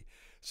 8:30.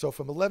 So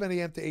from 11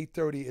 a.m. to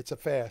 8:30, it's a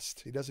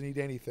fast. He doesn't eat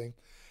anything.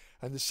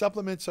 And the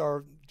supplements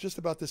are just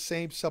about the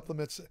same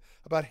supplements,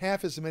 about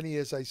half as many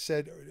as I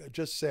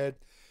just said.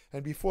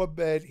 And before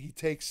bed, he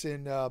takes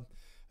in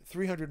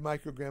 300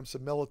 micrograms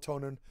of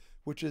melatonin,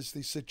 which is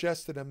the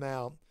suggested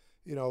amount,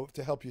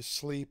 to help you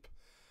sleep.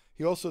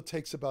 He also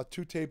takes about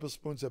 2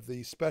 tablespoons of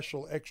the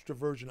special extra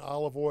virgin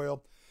olive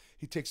oil.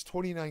 He takes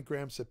 29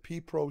 grams of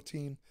pea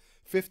protein,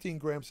 15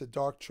 grams of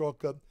dark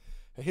chocolate.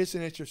 And here's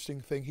an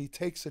interesting thing. He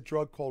takes a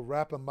drug called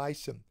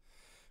rapamycin,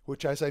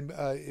 which, as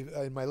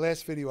in my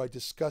last video, I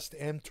discussed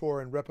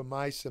mTOR and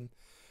rapamycin.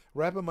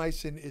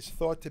 Rapamycin is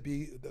thought to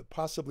be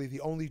possibly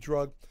the only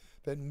drug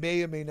that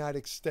may or may not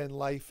extend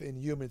life in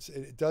humans.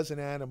 It does in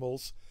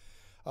animals.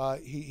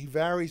 He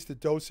varies the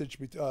dosage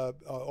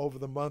over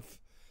the month,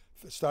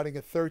 starting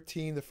at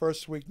 13 the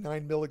first week,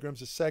 9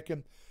 milligrams a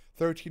second,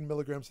 13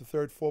 milligrams the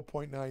third,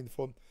 4.9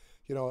 for,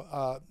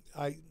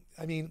 I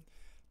mean,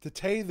 to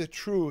tell you the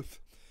truth,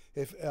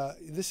 if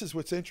this is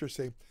what's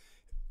interesting,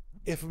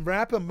 if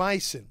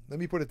rapamycin, let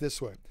me put it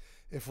this way,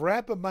 if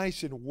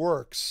rapamycin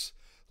works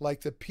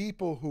like the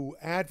people who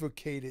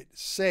advocate it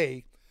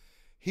say,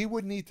 he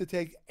wouldn't need to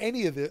take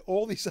any of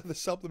all these other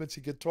supplements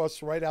he could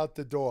toss right out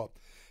the door,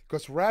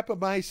 because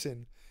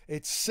rapamycin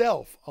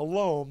itself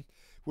alone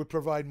would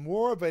provide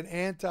more of an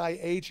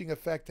anti-aging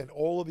effect than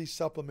all of these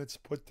supplements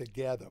put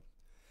together.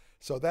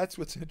 So that's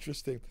what's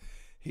interesting.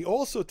 He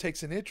also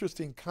takes an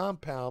interesting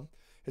compound.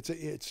 It's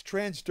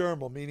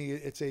transdermal, meaning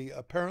it's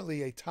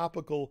apparently a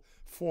topical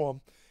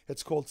form.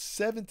 It's called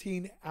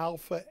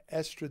 17-alpha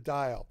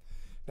estradiol.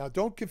 Now,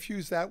 don't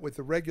confuse that with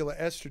the regular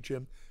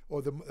estrogen,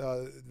 or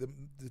the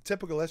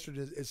typical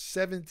estrogen is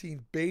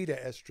 17-beta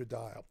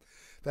estradiol.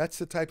 That's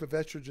the type of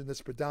estrogen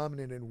that's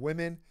predominant in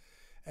women,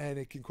 and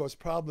it can cause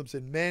problems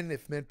in men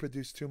if men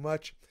produce too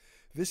much.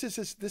 This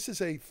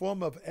is a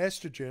form of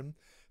estrogen,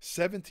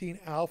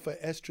 17-alpha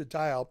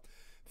estradiol,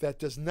 that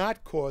does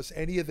not cause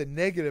any of the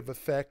negative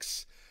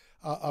effects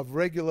of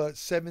regular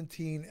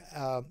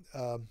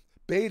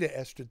 17-beta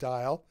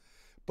estradiol,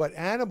 but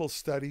animal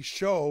studies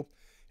show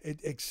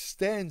it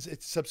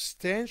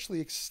substantially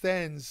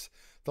extends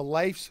the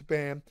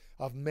lifespan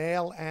of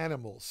male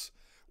animals.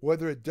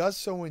 Whether it does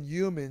so in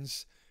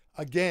humans,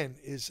 again,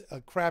 is a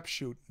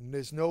crapshoot, and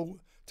there's no,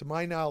 to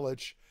my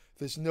knowledge,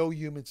 there's no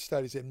human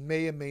studies. It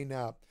may or may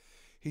not.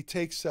 He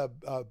takes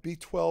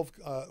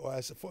B12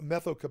 as a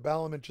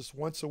methylcobalamin just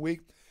once a week.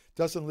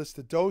 Doesn't list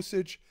the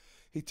dosage.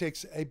 He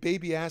takes a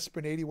baby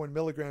aspirin, 81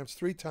 milligrams,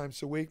 3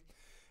 times a week,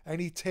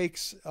 and he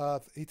takes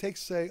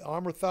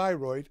Armour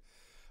Thyroid,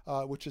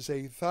 which is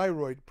a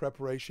thyroid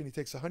preparation. He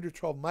takes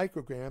 112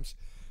 micrograms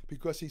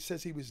because he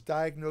says he was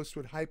diagnosed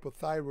with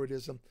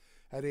hypothyroidism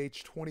at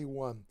age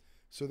 21.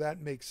 So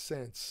that makes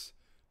sense.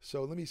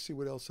 So let me see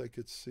what else I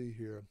could see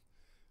here.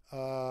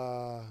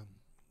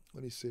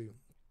 Let me see.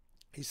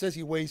 He says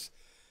he weighs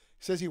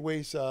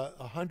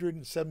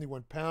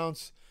 171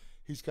 pounds.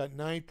 He's got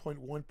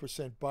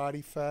 9.1%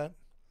 body fat,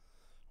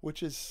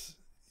 which is,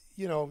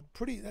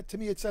 pretty, to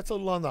me, that's a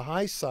little on the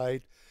high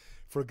side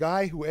for a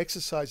guy who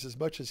exercises as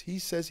much as he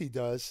says he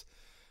does.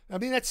 I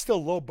mean, that's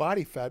still low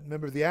body fat.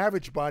 Remember, the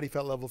average body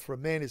fat level for a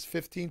man is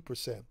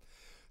 15%.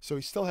 So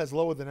he still has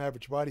lower than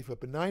average body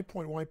fat, but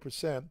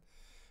 9.1%.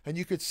 And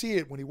you could see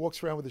it when he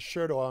walks around with his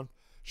shirt off.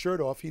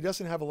 He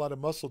doesn't have a lot of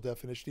muscle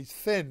definition. He's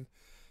thin,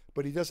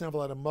 but he doesn't have a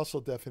lot of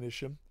muscle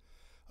definition.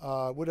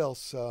 What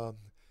else?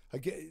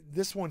 Again,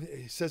 this one,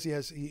 he says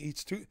he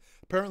eats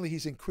apparently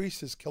he's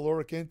increased his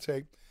caloric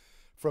intake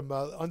from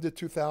under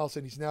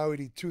 2,000. He's now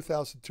eating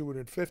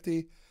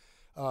 2,250.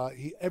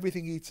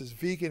 Everything he eats is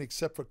vegan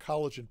except for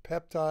collagen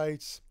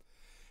peptides.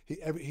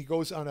 He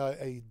goes on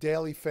a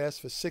daily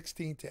fast for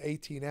 16 to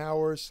 18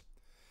 hours.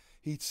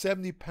 He eats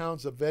 70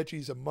 pounds of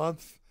veggies a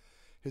month.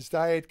 His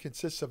diet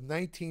consists of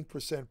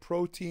 19%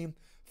 protein,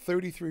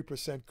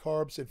 33%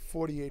 carbs, and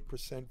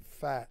 48%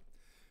 fat,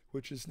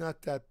 which is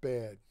not that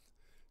bad.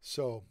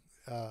 So,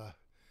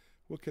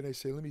 what can I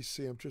say? Let me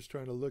see. I'm just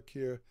trying to look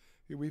here.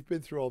 We've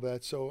been through all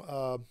that.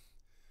 So,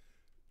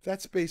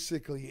 that's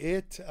basically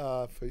it.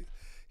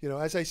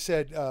 As I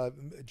said,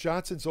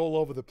 Johnson's all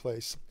over the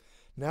place.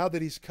 Now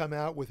that he's come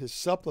out with his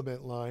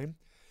supplement line,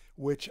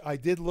 which I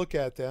did look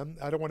at them.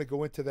 I don't want to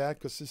go into that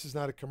because this is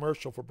not a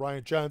commercial for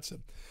Bryan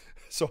Johnson.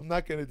 So I'm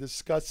not going to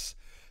discuss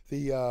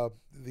the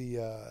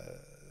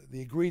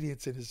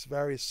ingredients in his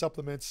various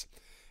supplements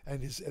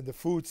and the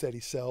foods that he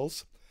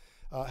sells.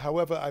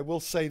 However, I will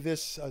say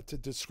this to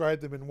describe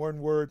them in one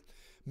word: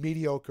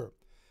 mediocre.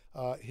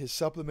 His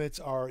supplements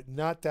are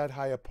not that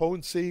high a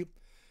potency.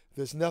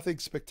 There's nothing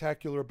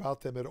spectacular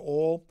about them at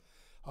all.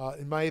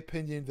 In my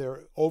opinion,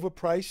 they're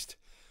overpriced.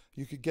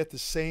 You could get the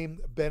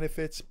same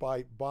benefits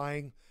by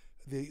buying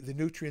the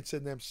nutrients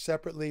in them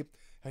separately,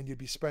 and you'd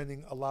be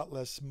spending a lot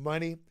less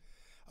money.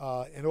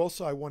 And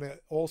also, I want to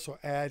also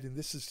add, and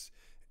this is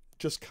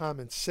just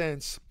common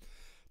sense,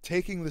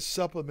 taking the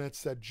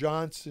supplements that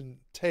Johnson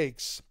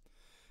takes,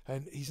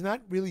 and he's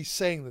not really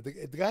saying that.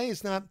 The guy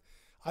is not,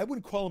 I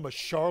wouldn't call him a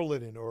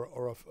charlatan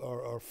or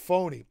a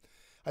phony.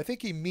 I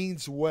think he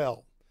means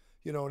well.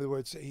 In other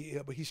words,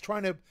 he's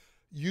trying to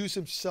use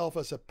himself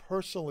as a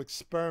personal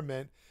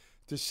experiment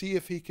to see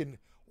if he can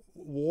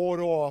ward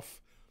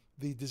off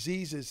the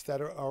diseases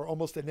that are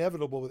almost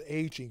inevitable with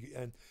aging.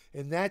 And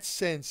in that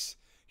sense,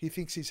 he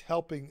thinks he's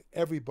helping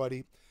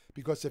everybody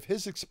because if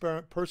his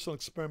personal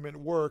experiment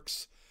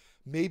works,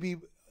 maybe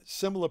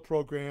similar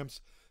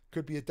programs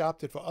could be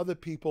adopted for other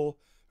people.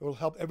 It will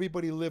help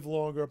everybody live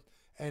longer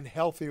and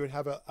healthier and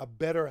have a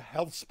better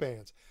health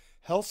span.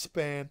 Health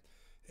span,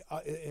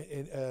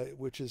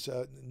 which is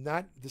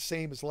not the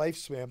same as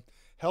lifespan.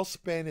 Health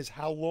span is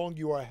how long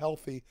you are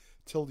healthy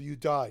till you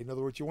die. In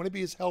other words, you want to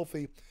be as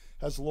healthy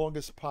as long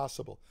as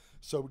possible.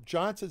 So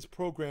Johnson's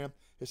program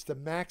is to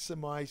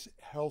maximize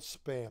health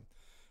span.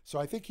 So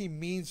I think he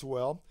means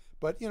well,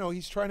 but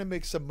he's trying to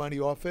make some money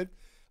off it.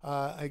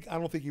 I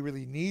don't think he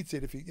really needs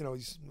it. If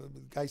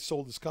the guy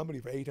sold his company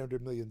for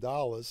 $800 million,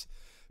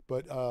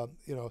 but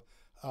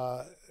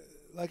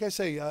like I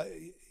say,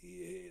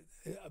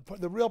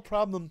 the real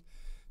problem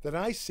that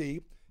I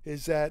see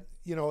is that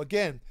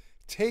again,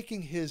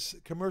 taking his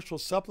commercial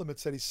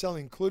supplements that he's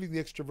selling, including the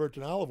extra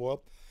virgin olive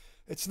oil,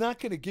 it's not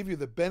going to give you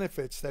the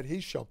benefits that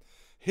he's shown.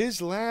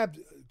 His lab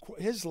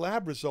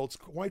results,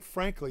 quite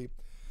frankly,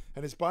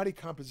 and his body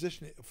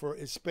composition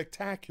is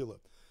spectacular.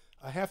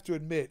 I have to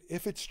admit,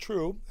 if it's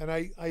true, and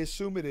I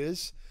assume it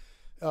is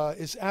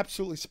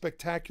absolutely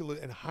spectacular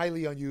and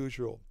highly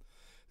unusual.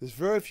 There's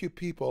very few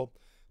people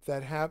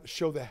that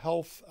show the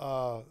health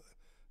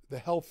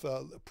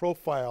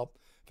profile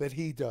that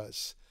he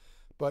does.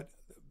 But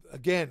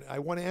again, I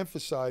want to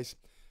emphasize,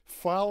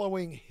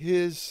 following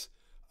his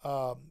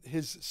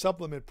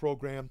supplement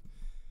program,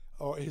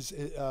 or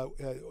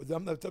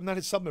not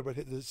his supplement,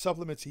 but the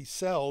supplements he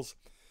sells,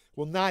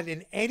 will not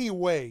in any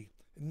way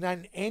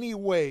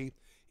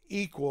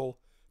equal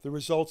the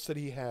results that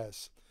he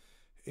has.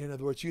 In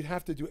other words, you'd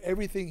have to do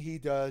everything he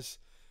does,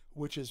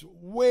 which is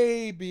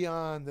way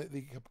beyond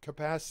the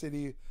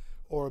capacity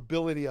or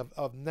ability of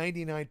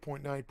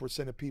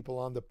 99.9% of people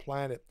on the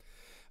planet.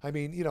 I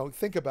mean,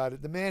 think about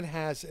it. The man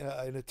has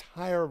an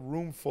entire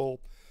room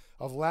full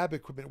of lab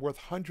equipment worth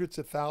hundreds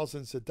of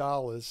thousands of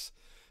dollars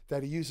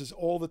that he uses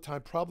all the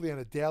time, probably on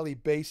a daily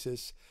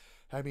basis.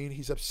 I mean,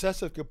 he's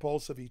obsessive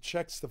compulsive. He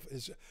checks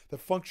the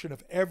function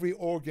of every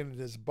organ in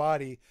his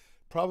body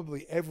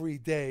probably every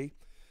day.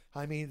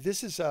 I mean,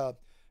 this is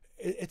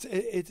it's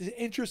an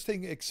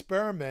interesting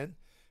experiment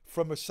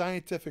from a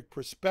scientific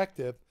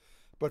perspective,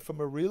 but from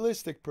a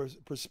realistic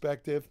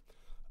perspective,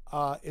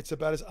 it's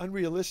about as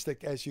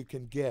unrealistic as you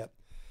can get.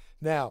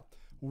 Now,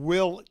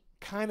 will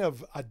kind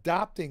of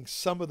adopting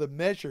some of the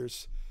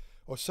measures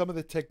or some of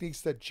the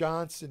techniques that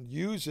Johnson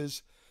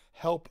uses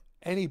help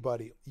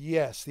anybody?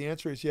 Yes, the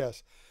answer is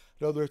yes.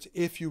 In other words,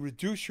 if you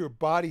reduce your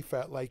body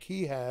fat like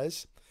he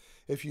has,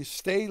 if you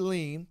stay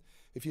lean,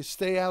 if you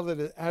stay out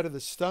of the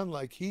sun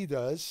like he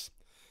does,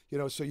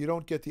 so you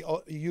don't get the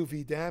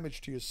UV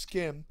damage to your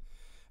skin,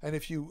 and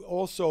if you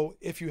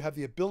have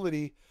the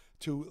ability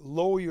to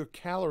lower your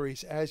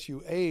calories as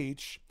you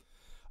age,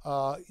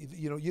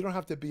 you don't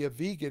have to be a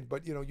vegan,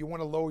 but you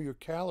want to lower your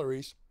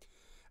calories,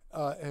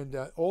 and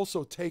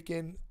also take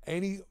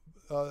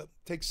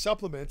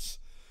supplements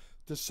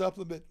to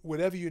supplement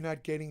whatever you're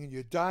not getting in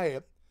your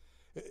diet.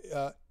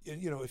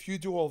 If you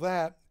do all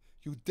that,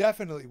 you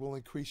definitely will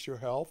increase your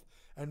health,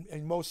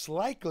 and most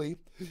likely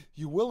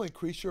you will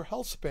increase your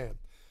health span.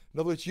 In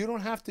other words, you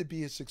don't have to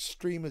be as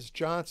extreme as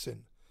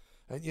Johnson,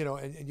 and you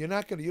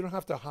don't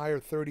have to hire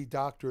 30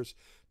 doctors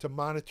to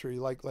monitor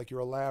you like you're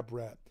a lab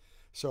rat.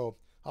 So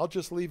I'll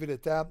just leave it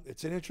at that.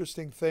 It's an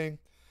interesting thing,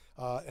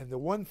 and the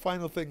one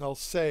final thing I'll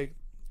say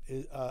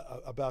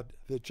about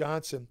the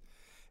Johnson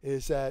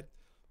is that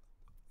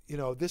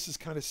this is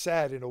kind of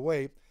sad in a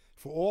way.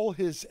 For all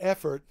his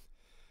effort,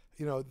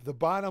 the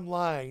bottom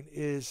line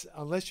is,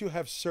 unless you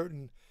have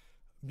certain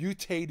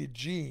mutated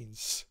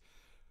genes,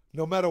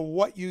 no matter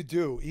what you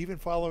do, even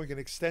following an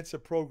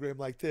extensive program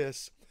like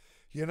this,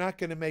 you're not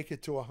going to make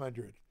it to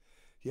 100.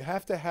 You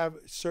have to have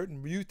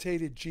certain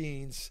mutated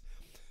genes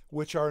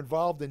which are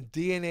involved in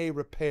DNA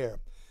repair.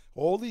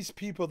 All these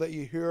people that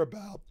you hear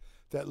about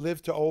that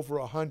live to over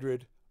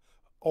 100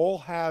 all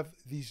have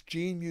these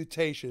gene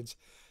mutations.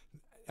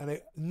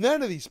 And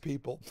none of these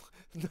people,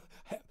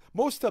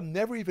 most of them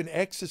never even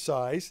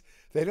exercise.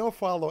 They don't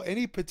follow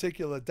any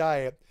particular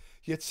diet,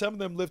 yet some of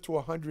them live to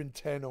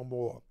 110 or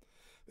more.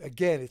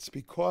 Again, it's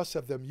because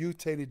of the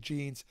mutated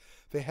genes.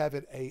 They have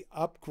an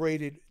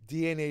upgraded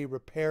DNA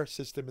repair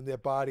system in their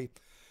body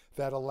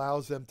that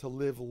allows them to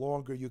live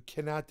longer. You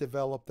cannot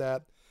develop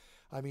that.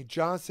 I mean,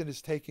 Johnson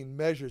is taking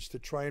measures to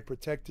try and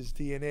protect his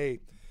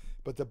DNA,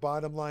 but the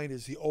bottom line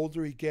is the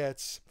older he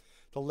gets,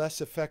 the less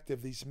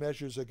effective these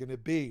measures are going to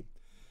be.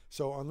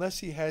 So unless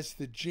he has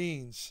the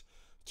genes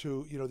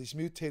to, these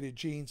mutated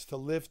genes to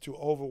live to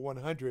over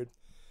 100,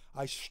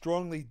 I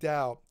strongly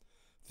doubt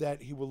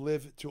that he will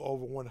live to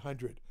over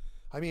 100.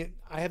 I mean,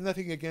 I have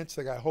nothing against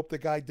the guy. I hope the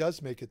guy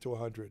does make it to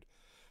 100.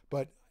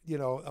 But,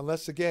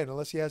 unless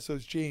he has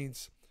those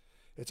genes,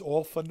 it's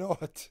all for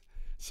naught.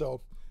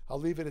 So I'll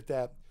leave it at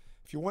that.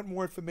 If you want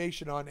more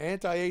information on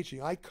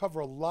anti-aging, I cover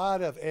a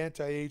lot of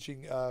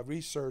anti-aging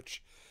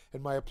research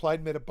in my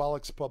Applied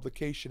Metabolics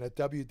publication at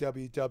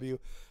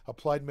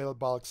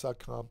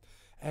www.appliedmetabolics.com.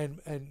 And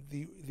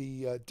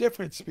the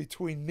difference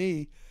between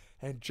me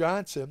And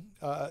Johnson,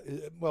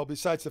 well,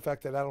 besides the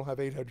fact that I don't have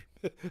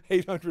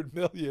 800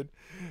 million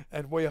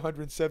and weigh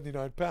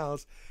 179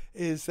 pounds,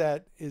 is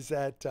that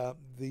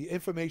the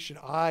information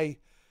I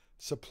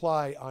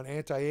supply on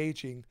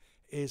anti-aging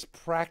is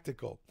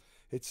practical.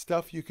 It's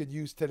stuff you can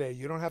use today.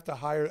 You don't have to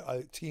hire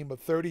a team of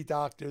 30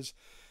 doctors,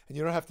 and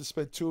you don't have to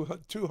spend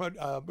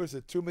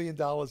 $2 million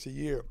a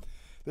year.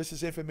 This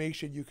is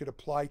information you could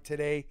apply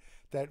today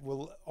that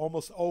will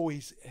almost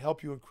always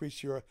help you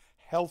increase your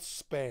health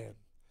span.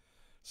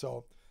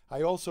 So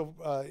I also,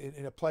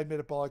 in Applied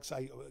Metabolics,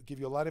 I give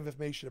you a lot of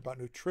information about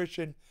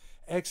nutrition,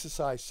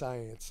 exercise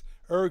science,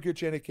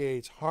 ergogenic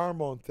aids,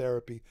 hormone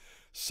therapy,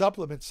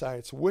 supplement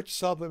science, which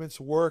supplements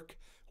work,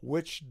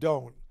 which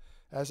don't.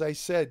 As I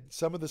said,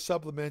 some of the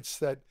supplements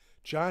that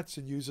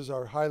Johnson uses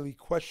are highly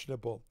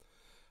questionable.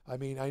 I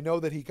mean, I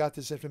know that he got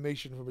this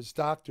information from his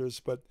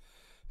doctors, but,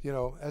 you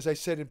know, as I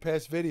said in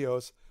past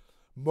videos,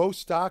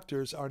 most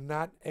doctors are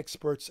not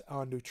experts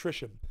on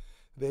nutrition.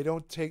 They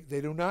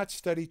do not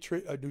study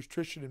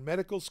nutrition in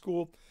medical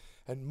school,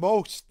 and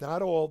most,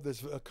 not all,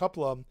 there's a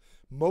couple of them,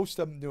 most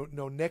of them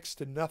know next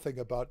to nothing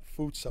about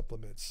food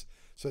supplements.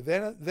 So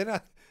they're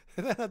not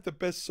the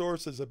best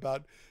sources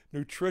about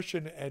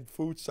nutrition and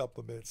food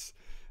supplements.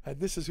 And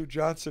this is who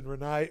Johnson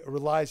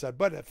relies on.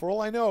 But for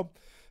all I know,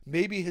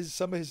 maybe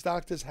some of his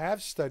doctors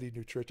have studied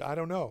nutrition. I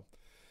don't know.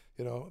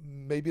 You know,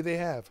 maybe they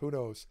have. Who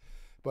knows?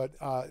 But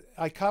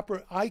I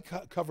cover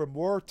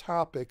more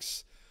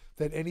topics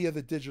than any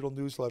other digital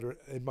newsletter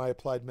in my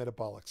Applied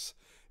Metabolics.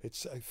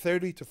 It's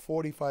 30 to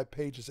 45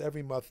 pages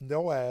every month,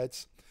 no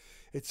ads.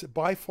 It's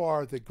by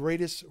far the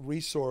greatest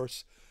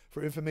resource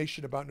for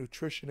information about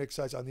nutrition and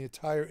exercise on the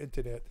entire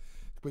internet,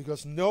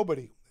 because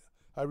nobody,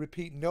 I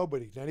repeat,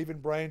 nobody, not even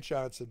Bryan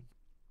Johnson,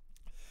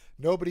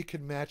 nobody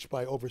can match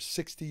my over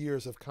 60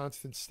 years of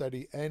constant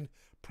study and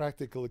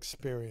practical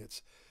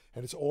experience.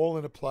 And it's all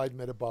in Applied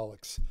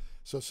Metabolics.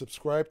 So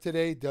subscribe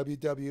today,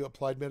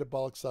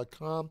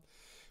 www.appliedmetabolics.com.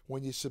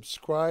 When you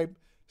subscribe,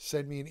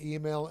 send me an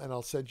email and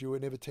I'll send you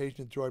an invitation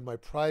to join my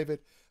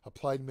private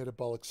Applied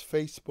Metabolics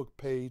Facebook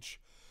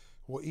page,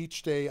 where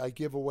each day I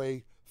give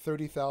away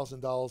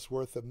 $30,000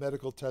 worth of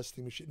medical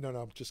testing machine. No,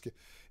 I'm just kidding.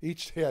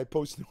 Each day I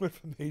post new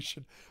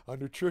information on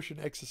nutrition,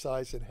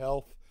 exercise, and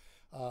health.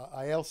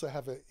 I also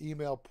have an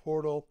email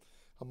portal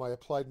on my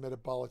Applied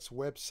Metabolics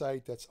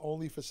website that's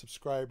only for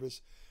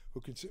subscribers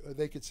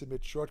they can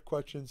submit short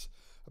questions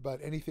about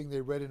anything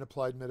they read in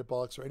Applied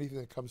Metabolics or anything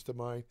that comes to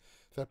mind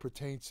that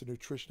pertains to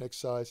nutrition,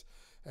 exercise.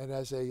 And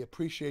as a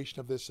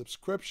appreciation of their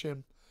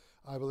subscription,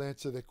 I will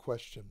answer their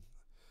question.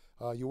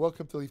 You're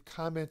welcome to leave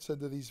comments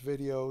under these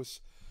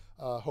videos.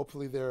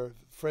 Hopefully they're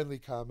friendly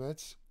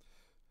comments.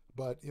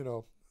 But, you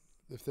know,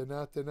 if they're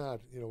not, they're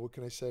not. You know, what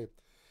can I say?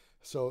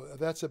 So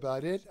that's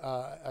about it.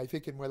 I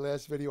think in my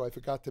last video I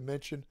forgot to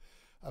mention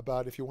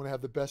about if you want to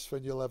have the best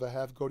friend you'll ever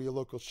have, go to your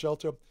local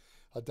shelter,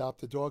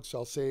 adopt a dog. So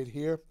I'll say it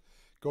here.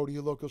 Go to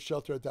your local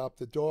shelter, adopt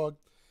a dog.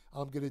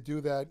 I'm going to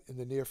do that in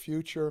the near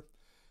future.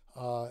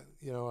 You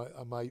know,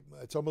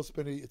 it's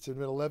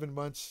been 11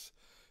 months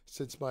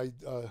since my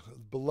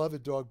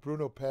beloved dog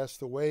Bruno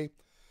passed away.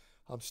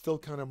 I'm still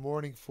kind of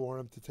mourning for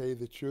him, to tell you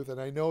the truth.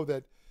 And I know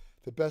that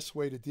the best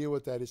way to deal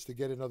with that is to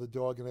get another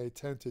dog, and I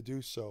intend to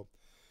do so.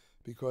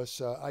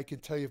 Because I can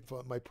tell you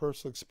from my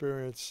personal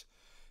experience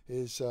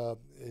is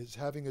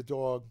having a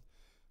dog,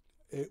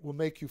 it will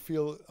make you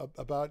feel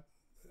about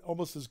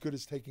almost as good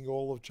as taking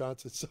all of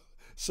Johnson's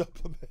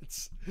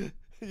supplements,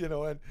 you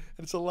know, and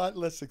it's a lot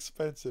less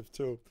expensive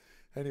too.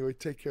 Anyway,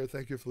 take care.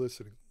 Thank you for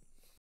listening.